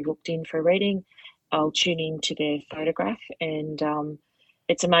will be booked in for a reading. I'll tune into their photograph, and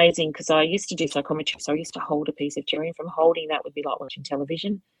it's amazing because I used to do psychometry. So I used to hold a piece of jewelry, and from holding that would be like watching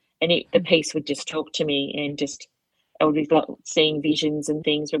television, and the piece would just talk to me, and I would be like seeing visions and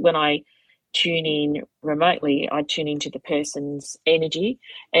things. But when I tune in remotely, I tune into the person's energy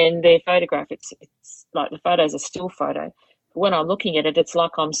and their photograph. It's like the photo's a still photo. But when I'm looking at it, it's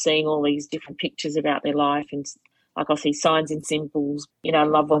like I'm seeing all these different pictures about their life, and like I'll see signs and symbols,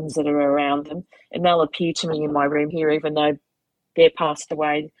 loved ones that are around them, and they'll appear to me in my room here, even though they're passed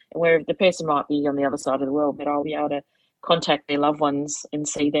away, and where the person might be on the other side of the world, but I'll be able to contact their loved ones and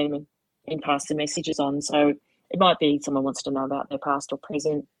see them and pass the messages on. So it might be someone wants to know about their past or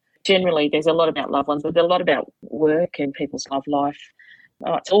present. Generally, there's a lot about loved ones, but there's a lot about work and people's love life.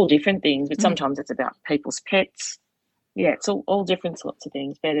 It's all different things, but sometimes it's about people's pets. Yeah, it's all different sorts of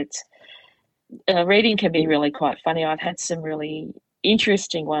things, but reading can be really quite funny. I've had some really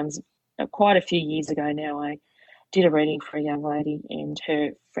interesting ones quite a few years ago now. I did a reading for a young lady and her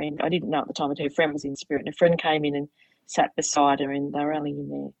friend. I didn't know at the time that her friend was in spirit, and a friend came in and sat beside her, and they were only in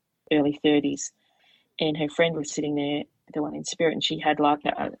their early 30s. And her friend was sitting there, the one in spirit, and she had like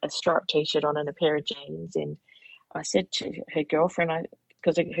a striped t-shirt on and a pair of jeans. And I said to her girlfriend,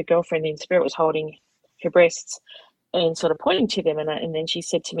 because her girlfriend in spirit was holding her breasts and sort of pointing to them, and then she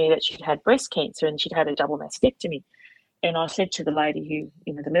said to me that she'd had breast cancer and she'd had a double mastectomy. And I said to the lady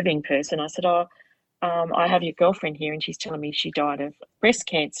who, the living person, I said, I have your girlfriend here, and she's telling me she died of breast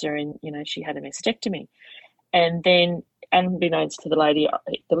cancer, and she had a mastectomy. And then unbeknownst to the lady,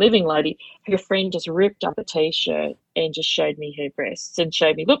 the living lady, her friend just ripped up a T-shirt and just showed me her breasts and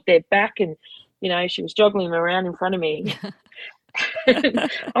showed me, look, they're back. And, she was joggling them around in front of me.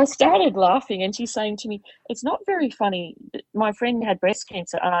 I started laughing, and she's saying to me, it's not very funny. My friend had breast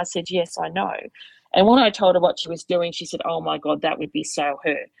cancer. And I said, yes, I know. And when I told her what she was doing, she said, oh, my God, that would be so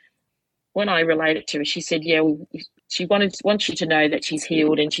her. When I related to her, she said, yeah, well, she wants you to know that she's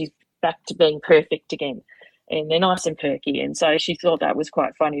healed and she's back to being perfect again. And they're nice and perky. And so she thought that was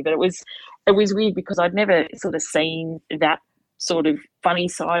quite funny. But it was weird because I'd never sort of seen that sort of funny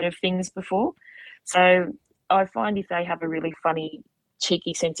side of things before. So I find if they have a really funny,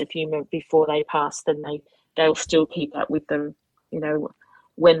 cheeky sense of humour before they pass, then they'll still keep up with them,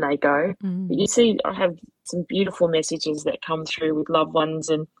 when they go. But you see, I have some beautiful messages that come through with loved ones,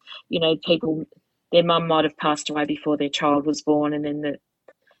 and people, their mum might have passed away before their child was born, and then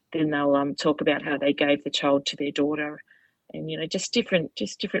they'll talk about how they gave the child to their daughter, and just different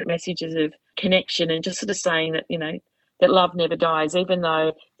messages of connection, and just sort of saying that that love never dies, even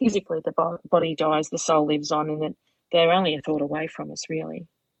though physically the body dies, the soul lives on, and that they're only a thought away from us, really.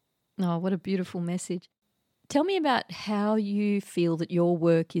 Oh, what a beautiful message. Tell me about how you feel that your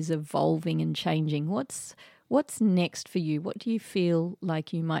work is evolving and changing. What's next for you? What do you feel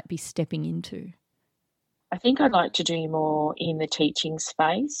like you might be stepping into? I think I'd like to do more in the teaching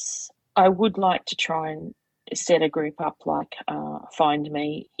space. I would like to try and set a group up like Find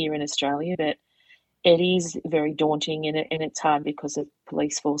Me here in Australia, but it is very daunting, and it's hard because of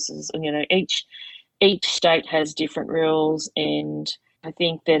police forces. And each state has different rules, and I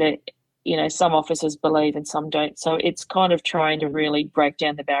think that some officers believe and some don't. So it's kind of trying to really break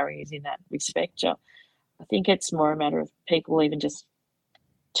down the barriers in that respect. I think it's more a matter of people even just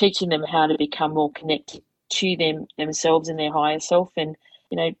teaching them how to become more connected to themselves and their higher self, and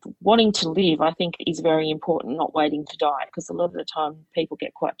wanting to live, I think, is very important, not waiting to die, because a lot of the time people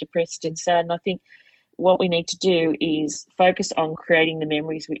get quite depressed and sad. And I think what we need to do is focus on creating the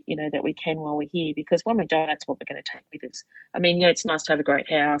memories that we can while we're here, because when we die, that's what we're going to take with us. I mean, it's nice to have a great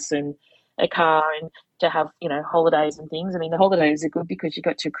house and a car and to have holidays and things. I mean, the holidays are good because you've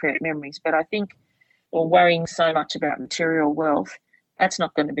got to create memories, but I think, or worrying so much about material wealth, that's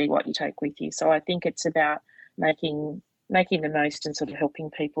not going to be what you take with you. So I think it's about making the most and sort of helping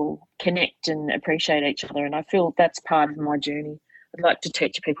people connect and appreciate each other. And I feel that's part of my journey. I'd like to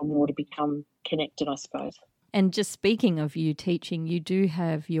teach people more to become connected, I suppose. And just speaking of you teaching, you do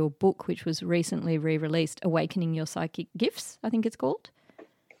have your book, which was recently re-released, Awakening Your Psychic Gifts, I think it's called.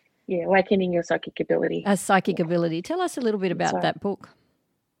 Yeah, Awakening Your Psychic Ability. Psychic ability. Tell us a little bit about that book.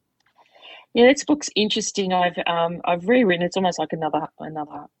 Yeah, this book's interesting. I've rewritten. It's almost like another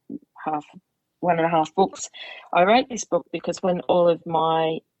half, 1.5 books. I wrote this book because when all of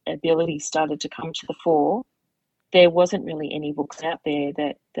my abilities started to come to the fore, there wasn't really any books out there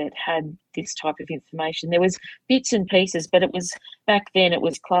that had this type of information. There was bits and pieces, but it was back then it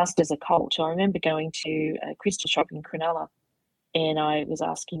was classed as a cult. I remember going to a crystal shop in Cronulla, and I was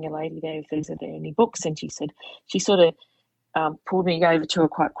asking a lady there if there any books, and she sort of pulled me over to her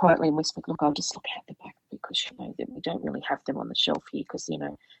quite quietly and whispered, look, I'll just look out the back because that we don't really have them on the shelf here because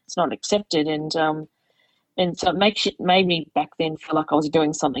it's not accepted. And so it made me back then feel like I was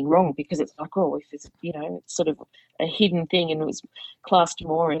doing something wrong, because it's like, oh, if it's it's sort of a hidden thing, and it was classed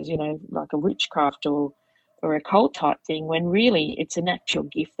more as like a witchcraft or a cult type thing, when really it's a natural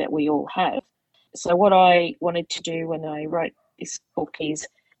gift that we all have. So what I wanted to do when I wrote this book is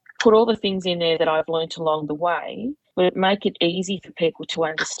put all the things in there that I've learnt along the way, but make it easy for people to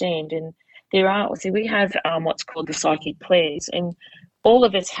understand. And we have what's called the psychic clairs, and all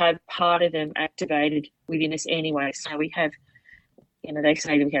of us have part of them activated within us anyway. So we have, they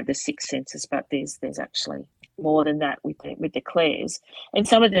say that we have the 6 senses, but there's actually more than that with the clairs, and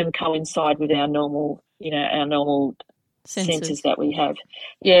some of them coincide with our normal senses that we have.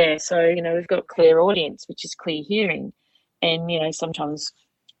 Yeah, so we've got clairaudience, which is clear hearing, and sometimes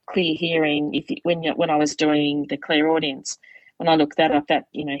clear hearing. When I was doing the clairaudience, when I looked that up, that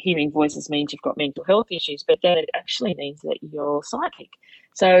hearing voices means you've got mental health issues, but then it actually means that you're psychic.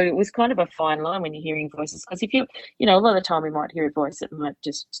 So it was kind of a fine line when you're hearing voices, because if a lot of the time we might hear a voice that might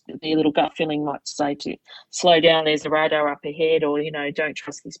just be a little gut feeling, might say to slow down, there's a radar up ahead, or don't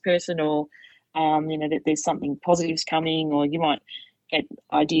trust this person, or that there's something positive's coming, or you might get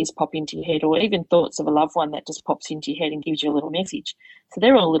ideas pop into your head, or even thoughts of a loved one that just pops into your head and gives you a little message. So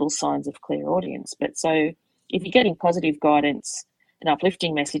they're all little signs of clairaudience. But so if you're getting positive guidance and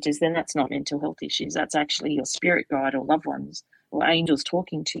uplifting messages, then that's not mental health issues. That's actually your spirit guide or loved ones or angels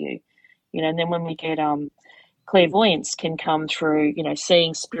talking to you. And then when we get clairvoyance can come through,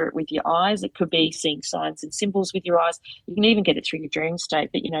 seeing spirit with your eyes. It could be seeing signs and symbols with your eyes. You can even get it through your dream state.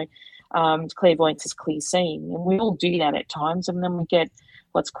 But, clairvoyance is clear seeing. And we all do that at times. And then we get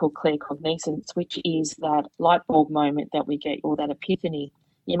what's called claircognizance, which is that light bulb moment that we get, or that epiphany.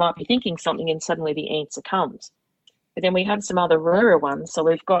 You might be thinking something and suddenly the answer comes. But then we have some other rarer ones. So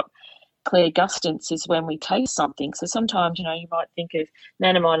we've got clairgustance is when we taste something. So sometimes, you might think of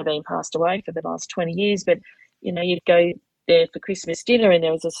Nana might have been passed away for the last 20 years, but, you'd go there for Christmas dinner and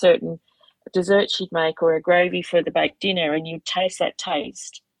there was a certain dessert she'd make or a gravy for the baked dinner, and you'd taste that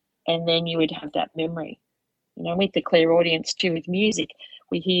taste and then you would have that memory. With the clairaudience too, with music,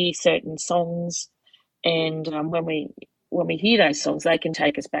 we hear certain songs, and when we hear those songs, they can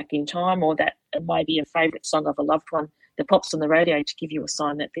take us back in time, or that it may be a favourite song of a loved one that pops on the radio to give you a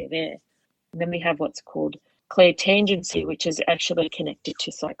sign that they're there. And then we have what's called clairtangency, which is actually connected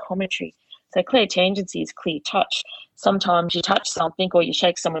to psychometry. So clairtangency is clear touch. Sometimes you touch something or you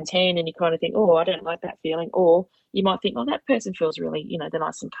shake someone's hand and you kind of think, oh, I don't like that feeling. Or you might think, oh, that person feels really, they're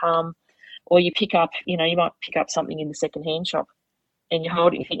nice and calm. Or you might pick up something in the second-hand shop and you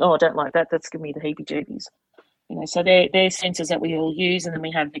hold it and you think, oh, I don't like that. That's giving me the heebie-jeebies. So they're senses that we all use. And then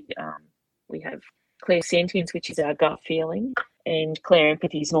we have clairsentience, which is our gut feeling, and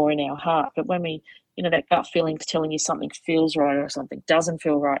clairempathy is more in our heart. But when we, that gut feeling is telling you something feels right or something doesn't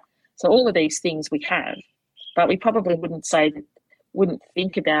feel right. So all of these things we have, but we probably wouldn't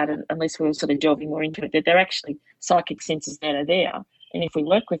think about it unless we were sort of delving more into it, that they're actually psychic senses that are there. And if we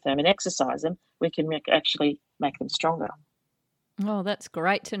work with them and exercise them, we can actually make them stronger. Oh, that's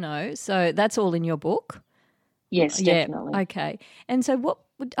great to know. So that's all in your book? Yes, definitely. Yeah, okay. And so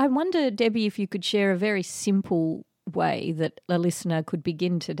I wonder, Debbie, if you could share a very simple way that a listener could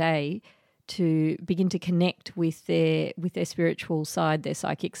begin today to begin to connect with their spiritual side, their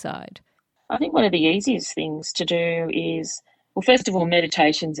psychic side. I think one of the easiest things to do is, well, first of all,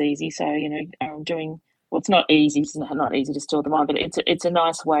 meditation's easy. So, it's not easy. It's not easy to still the mind, but it's a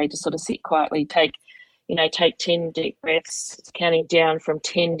nice way to sort of sit quietly, take 10 deep breaths, counting down from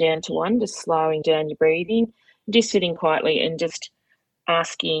 10 down to 1, just slowing down your breathing, just sitting quietly and just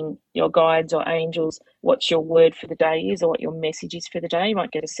asking your guides or angels what your word for the day is or what your message is for the day. You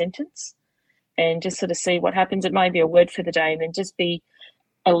might get a sentence and just sort of see what happens. It may be a word for the day, and then just be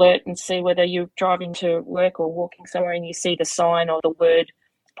alert and see whether you're driving to work or walking somewhere and you see the sign or the word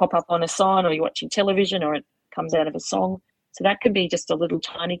pop up on a sign, or you're watching television or it comes out of a song. So that could be just a little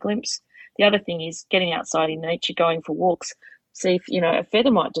tiny glimpse. The other thing is getting outside in nature, going for walks. See if, a feather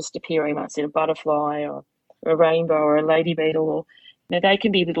might just appear. You might see a butterfly or a rainbow or a lady beetle, or they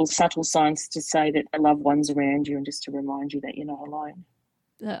can be little subtle signs to say that the loved one's around you and just to remind you that you're not alone.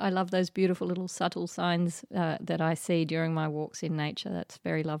 I love those beautiful little subtle signs that I see during my walks in nature. That's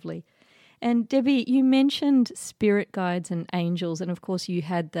very lovely. And Debbie, you mentioned spirit guides and angels, and of course you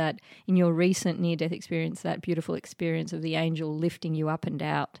had that in your recent near-death experience, that beautiful experience of the angel lifting you up and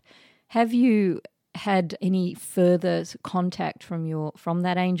out. Have you had any further contact from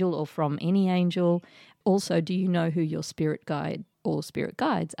that angel or from any angel? Also, do you know who your spirit guide or spirit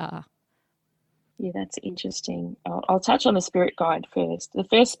guides are? Yeah, that's interesting. I'll touch on the spirit guide first. The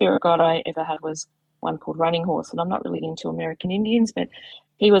first spirit guide I ever had was one called Running Horse, and I'm not really into American Indians, but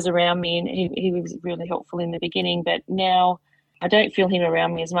he was around me and he was really helpful in the beginning, but now I don't feel him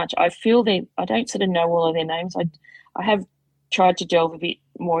around me as much. I don't sort of know all of their names. I have tried to delve a bit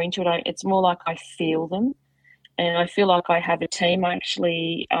more into it. It's more like I feel them, and I feel like I have a team. I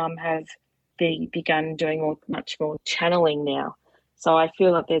actually have begun doing much more channeling now. So I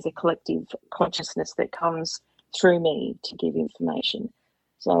feel like there's a collective consciousness that comes through me to give information.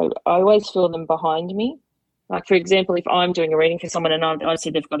 So I always feel them behind me. Like, for example, if I'm doing a reading for someone and I see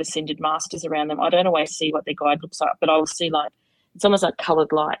they've got ascended masters around them, I don't always see what their guide looks like, but I will see it's almost like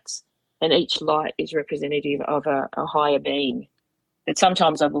coloured lights, and each light is representative of a higher being. But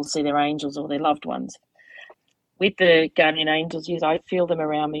sometimes I will see their angels or their loved ones. With the guardian angels, yes, I feel them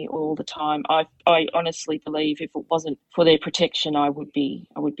around me all the time. I honestly believe if it wasn't for their protection, I would be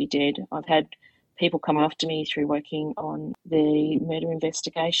dead. I've had people come after me through working on the murder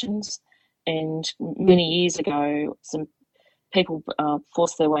investigations, and many years ago, some people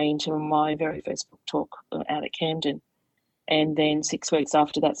forced their way into my very first book talk out at Camden, and then 6 weeks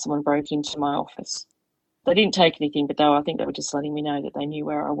after that, someone broke into my office. They didn't take anything, but I think they were just letting me know that they knew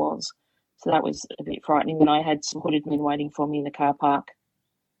where I was. So that was a bit frightening. And I had some hooded men waiting for me in the car park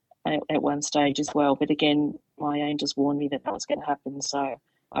at one stage as well. But again, my angels warned me that was going to happen, so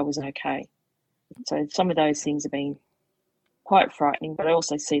I was okay. So some of those things have been quite frightening, but I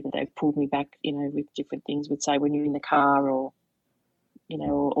also see that they've pulled me back, with different things. Would say when you're in the car or,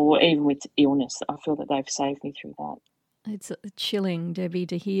 or even with illness. I feel that they've saved me through that. It's chilling, Debbie,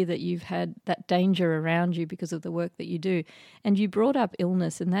 to hear that you've had that danger around you because of the work that you do. And you brought up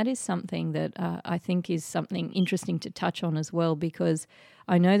illness, and that is something that I think is something interesting to touch on as well, because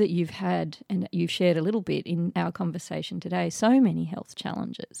I know that you've had, and you've shared a little bit in our conversation today, so many health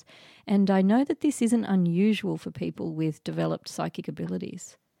challenges. And I know that this isn't unusual for people with developed psychic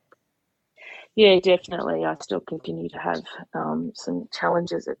abilities. Yeah, definitely. I still continue to have some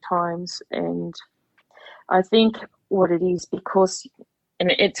challenges at times, and I think what it is because, and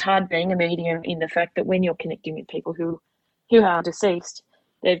it's hard being a medium in the fact that when you're connecting with people who are deceased,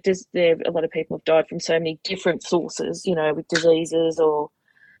 a lot of people have died from so many different sources, with diseases or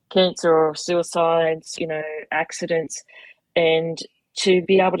cancer or suicides, accidents, and to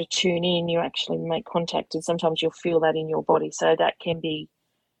be able to tune in, you actually make contact, and sometimes you'll feel that in your body, so that can be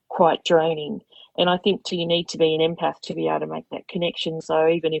quite draining. And I think you need to be an empath to be able to make that connection. So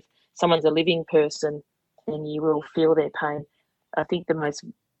even if someone's a living person and you will feel their pain, I think the most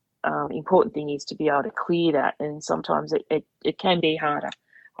important thing is to be able to clear that. And sometimes it can be harder.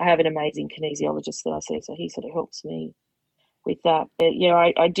 I have an amazing kinesiologist that I see, so he sort of helps me with that. But yeah,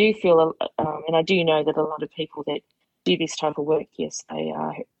 I do feel, and I do know that a lot of people that do this type of work, yes, they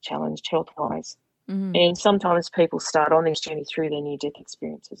are challenged health wise. And sometimes people start on this journey through their near-death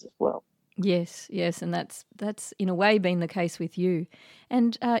experiences as well. Yes, and that's in a way been the case with you.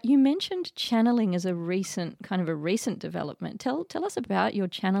 And you mentioned channeling as a recent development. Tell us about your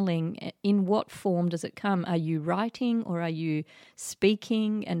channeling. In what form does it come? Are you writing, or are you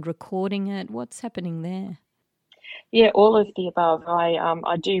speaking and recording it? What's happening there? Yeah, all of the above.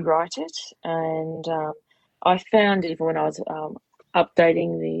 I do write it, and I found even when I was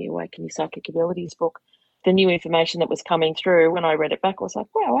updating the Awaken Your Psychic Abilities book, the new information that was coming through, when I read it back, I was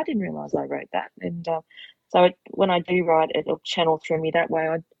like, wow, I didn't realise I wrote that. And when I do write, it'll channel through me that way.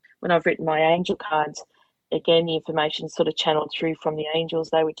 When I've written my angel cards, again, the information sort of channeled through from the angels.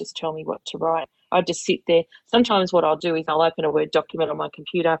 They would just tell me what to write. I just sit there. Sometimes what I'll do is I'll open a Word document on my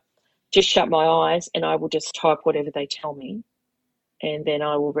computer, just shut my eyes, and I will just type whatever they tell me, and then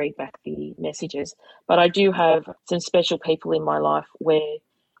I will read back the messages. But I do have some special people in my life where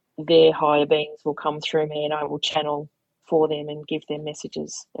their higher beings will come through me, and I will channel for them and give them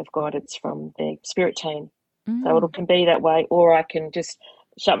messages of guidance from their spirit team. So it can be that way, or I can just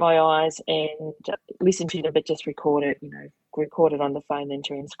shut my eyes and listen to them, but just record it, record it on the phone, then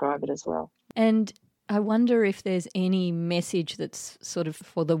transcribe it as well. And I wonder if there's any message that's sort of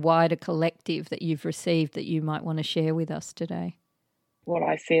for the wider collective that you've received that you might want to share with us today. What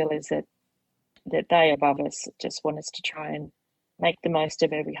I feel is that they above us just want us to try and make the most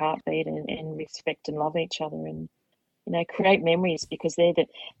of every heartbeat and respect and love each other, and create memories, because they're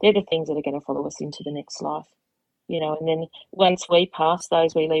the things that are going to follow us into the next life. And then once we pass,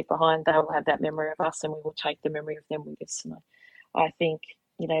 those we leave behind, they will have that memory of us, and we will take the memory of them with us. And I think,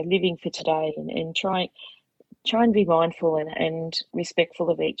 living for today and try and be mindful and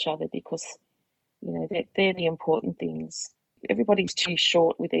respectful of each other, because, they're the important things. Everybody's too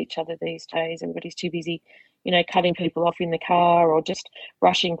short with each other these days. Everybody's too busy, cutting people off in the car or just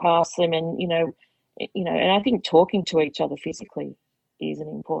rushing past them. And, and I think talking to each other physically is an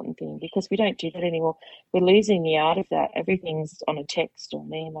important thing, because we don't do that anymore. We're losing the art of that. Everything's on a text or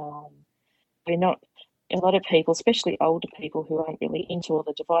an email. We're not, a lot of people, especially older people who aren't really into all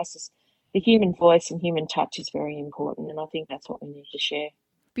the devices, the human voice and human touch is very important. And I think that's what we need to share.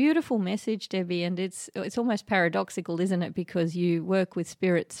 Beautiful message, Debbie, and it's almost paradoxical, isn't it? Because you work with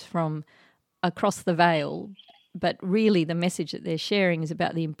spirits from across the veil, but really the message that they're sharing is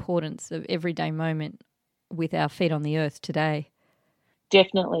about the importance of everyday moment with our feet on the earth today.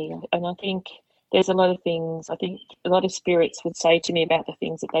 Definitely, and I think there's a lot of things, I think a lot of spirits would say to me about the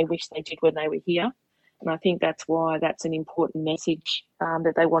things that they wish they did when they were here, and I think that's why that's an important message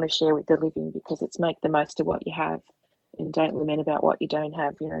that they want to share with the living, because it's make the most of what you have. And don't lament about what you don't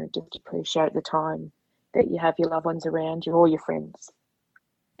have, just appreciate the time that you have your loved ones around you or your friends.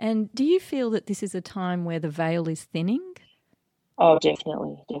 And do you feel that this is a time where the veil is thinning? Oh,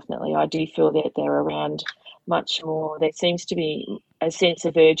 definitely. I do feel that they're around much more. There seems to be a sense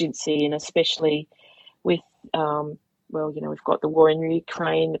of urgency, and especially with, we've got the war in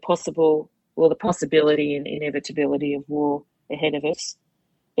Ukraine, the possibility and inevitability of war ahead of us.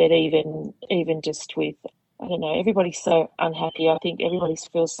 But even just with, I don't know, everybody's so unhappy. I think everybody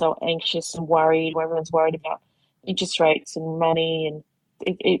feels so anxious and worried. Everyone's worried about interest rates and money, and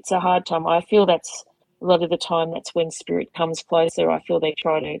it's a hard time. I feel that's a lot of the time that's when spirit comes closer. I feel they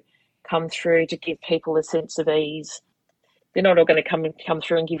try to come through to give people a sense of ease they're not all going to come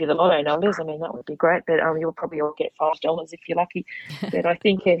through and give you the lotto numbers. I mean, that would be great, but you'll probably all get $5 if you're lucky. But I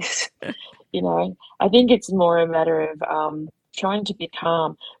think it's, I think it's more a matter of trying to be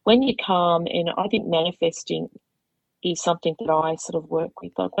calm. When you're calm, and I think manifesting is something that I sort of work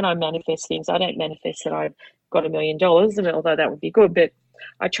with. Like when I manifest things, I don't manifest that I've got $1 million, I mean, although that would be good, but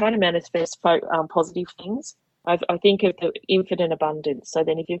I try to manifest positive things. I think of the infinite abundance. So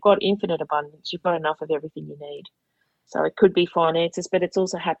then if you've got infinite abundance, you've got enough of everything you need. So it could be finances, but it's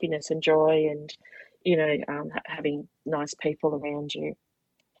also happiness and joy and, having nice people around you.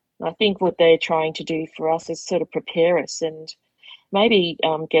 And I think what they're trying to do for us is sort of prepare us and maybe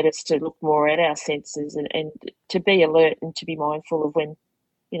get us to look more at our senses and to be alert and to be mindful of when,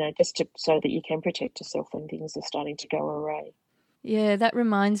 so that you can protect yourself when things are starting to go awry. Yeah, that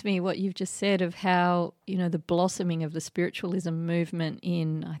reminds me what you've just said of how, the blossoming of the spiritualism movement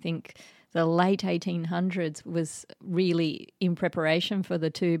in, I think, the late 1800s was really in preparation for the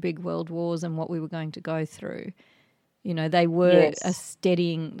two big world wars and what we were going to go through. They were Yes.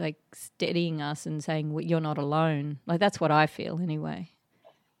 steadying us and saying, well, you're not alone. Like, that's what I feel anyway.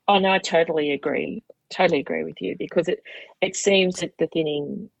 Oh, no, I totally agree. Totally agree with you because it seems that the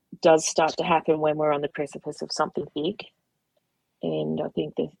thinning does start to happen when we're on the precipice of something big. And I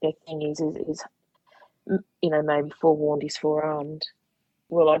think the thing is, maybe forewarned is forearmed.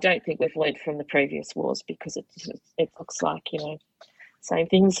 Well, I don't think we've learned from the previous wars because it looks like, same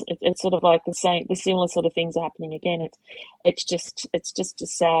things. It's sort of like the similar sort of things are happening again. It's just a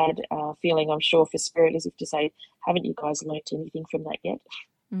sad feeling, I'm sure, for Spirit, as if to say, haven't you guys learnt anything from that yet?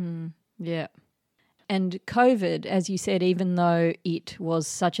 Yeah. And COVID, as you said, even though it was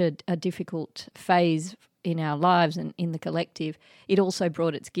such a difficult phase in our lives and in the collective, it also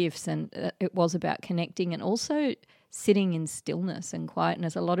brought its gifts, and it was about connecting and also sitting in stillness and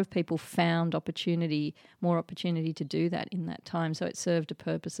quietness. A lot of people found more opportunity to do that in that time, so it served a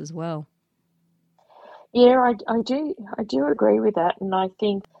purpose as well. Yeah, I do agree with that, and I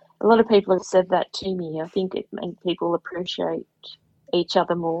think a lot of people have said that to me. I think it made people appreciate each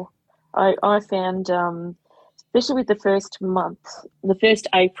other more. I found, especially with the first month, the first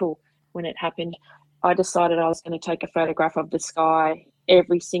April when it happened, I decided I was going to take a photograph of the sky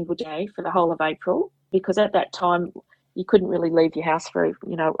every single day for the whole of April because at that time you couldn't really leave your house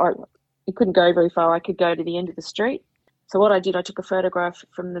you couldn't go very far. I could go to the end of the street. So what I did, I took a photograph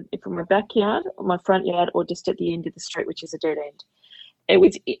from my backyard, my front yard, or just at the end of the street, which is a dead end. It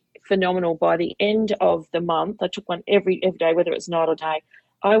was phenomenal. By the end of the month, I took one every day, whether it was night or day.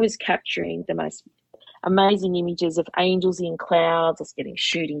 I was capturing the most amazing images of angels in clouds. I was getting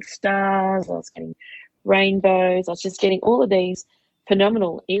shooting stars. I was getting rainbows. I was just getting all of these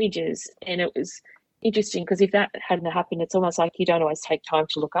phenomenal images. And it was interesting because if that hadn't happened, it's almost like you don't always take time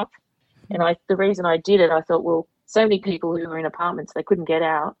to look up. And the reason I did it, I thought, well, so many people who were in apartments, they couldn't get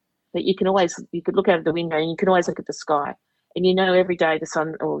out, but you could look out of the window and you can always look at the sky. And every day the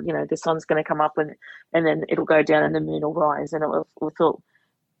sun's going to come up and then it'll go down and the moon will rise. And I thought,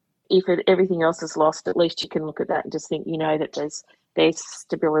 if everything else is lost, at least you can look at that and just think, that there's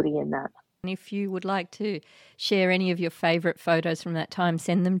stability in that. And if you would like to share any of your favourite photos from that time,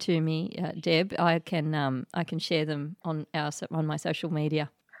 send them to me, Deb. I can share them on my social media.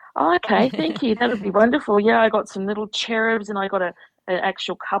 Oh, okay, thank you. That would be wonderful. Yeah, I got some little cherubs and I got an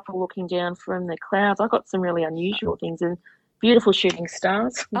actual couple looking down from the clouds. I got some really unusual things and beautiful shooting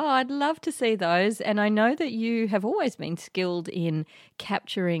stars. Oh, I'd love to see those. And I know that you have always been skilled in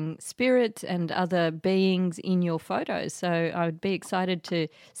capturing spirit and other beings in your photos. So I would be excited to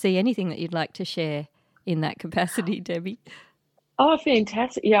see anything that you'd like to share in that capacity, Debbie. Oh,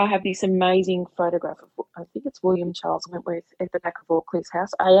 fantastic. Yeah, I have this amazing photograph of, I think it's William Charles Wentworth at the back of Auckley's house.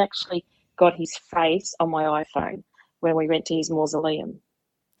 I actually got his face on my iPhone when we went to his mausoleum.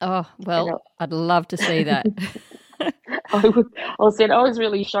 Oh, well, I'd love to see that. I was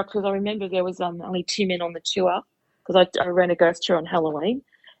really shocked because I remember there was only 2 men on the tour because I ran a ghost tour on Halloween.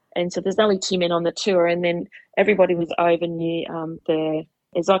 And so there's only 2 men on the tour and then everybody was over near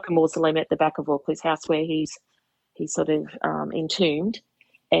there's like a mausoleum at the back of Auckley's house where he's sort of entombed,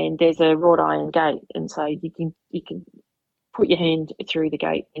 and there's a wrought iron gate, and so you can put your hand through the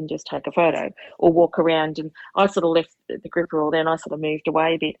gate and just take a photo or walk around. And I sort of left the group all there, and I sort of moved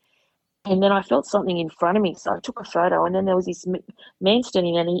away a bit, and then I felt something in front of me, so I took a photo, and then there was this man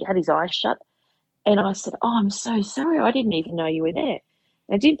standing there, and he had his eyes shut, and I said, "Oh, I'm so sorry, I didn't even know you were there."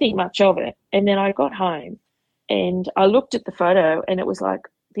 And I didn't think much of it, and then I got home, and I looked at the photo, and it was like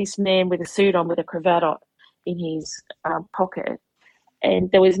this man with a suit on with a cravat on in his pocket, and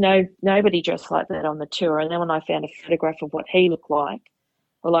there was nobody dressed like that on the tour. And then when I found a photograph of what he looked like,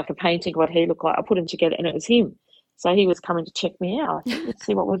 or like a painting of what he looked like, I put them together and it was him. So he was coming to check me out. I think, let's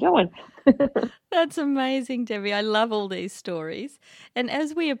see what we're doing. That's amazing, Debbie. I love all these stories. And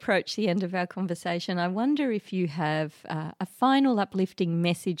as we approach the end of our conversation, I wonder if you have a final uplifting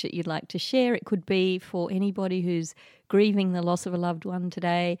message that you'd like to share. It could be for anybody who's grieving the loss of a loved one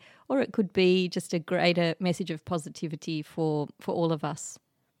today, or it could be just a greater message of positivity for all of us.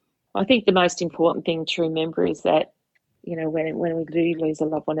 I think the most important thing to remember is that, when we do lose a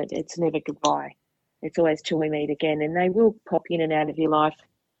loved one, it's never goodbye. It's always till we meet again, and they will pop in and out of your life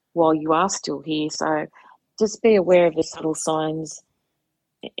while you are still here. So just be aware of the subtle signs,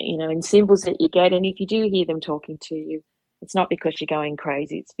 and symbols that you get. And if you do hear them talking to you, it's not because you're going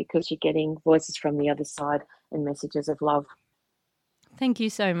crazy. It's because you're getting voices from the other side and messages of love. Thank you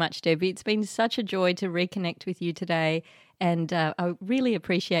so much, Debbie. It's been such a joy to reconnect with you today, and I really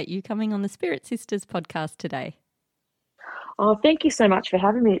appreciate you coming on the Spirit Sisters podcast today. Oh, thank you so much for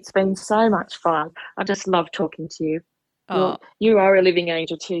having me. It's been so much fun. I just love talking to you. Oh. You are a living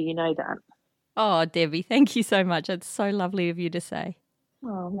angel too, you know that. Oh, Debbie, thank you so much. It's so lovely of you to say.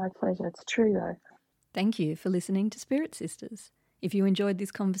 Oh, my pleasure. It's true though. Thank you for listening to Spirit Sisters. If you enjoyed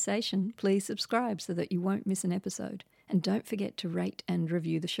this conversation, please subscribe so that you won't miss an episode. And don't forget to rate and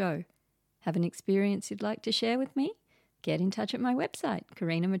review the show. Have an experience you'd like to share with me? Get in touch at my website,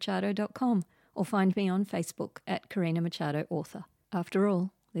 karinamachado.com, or find me on Facebook at Karina Machado Author. After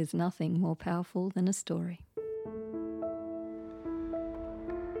all, there's nothing more powerful than a story.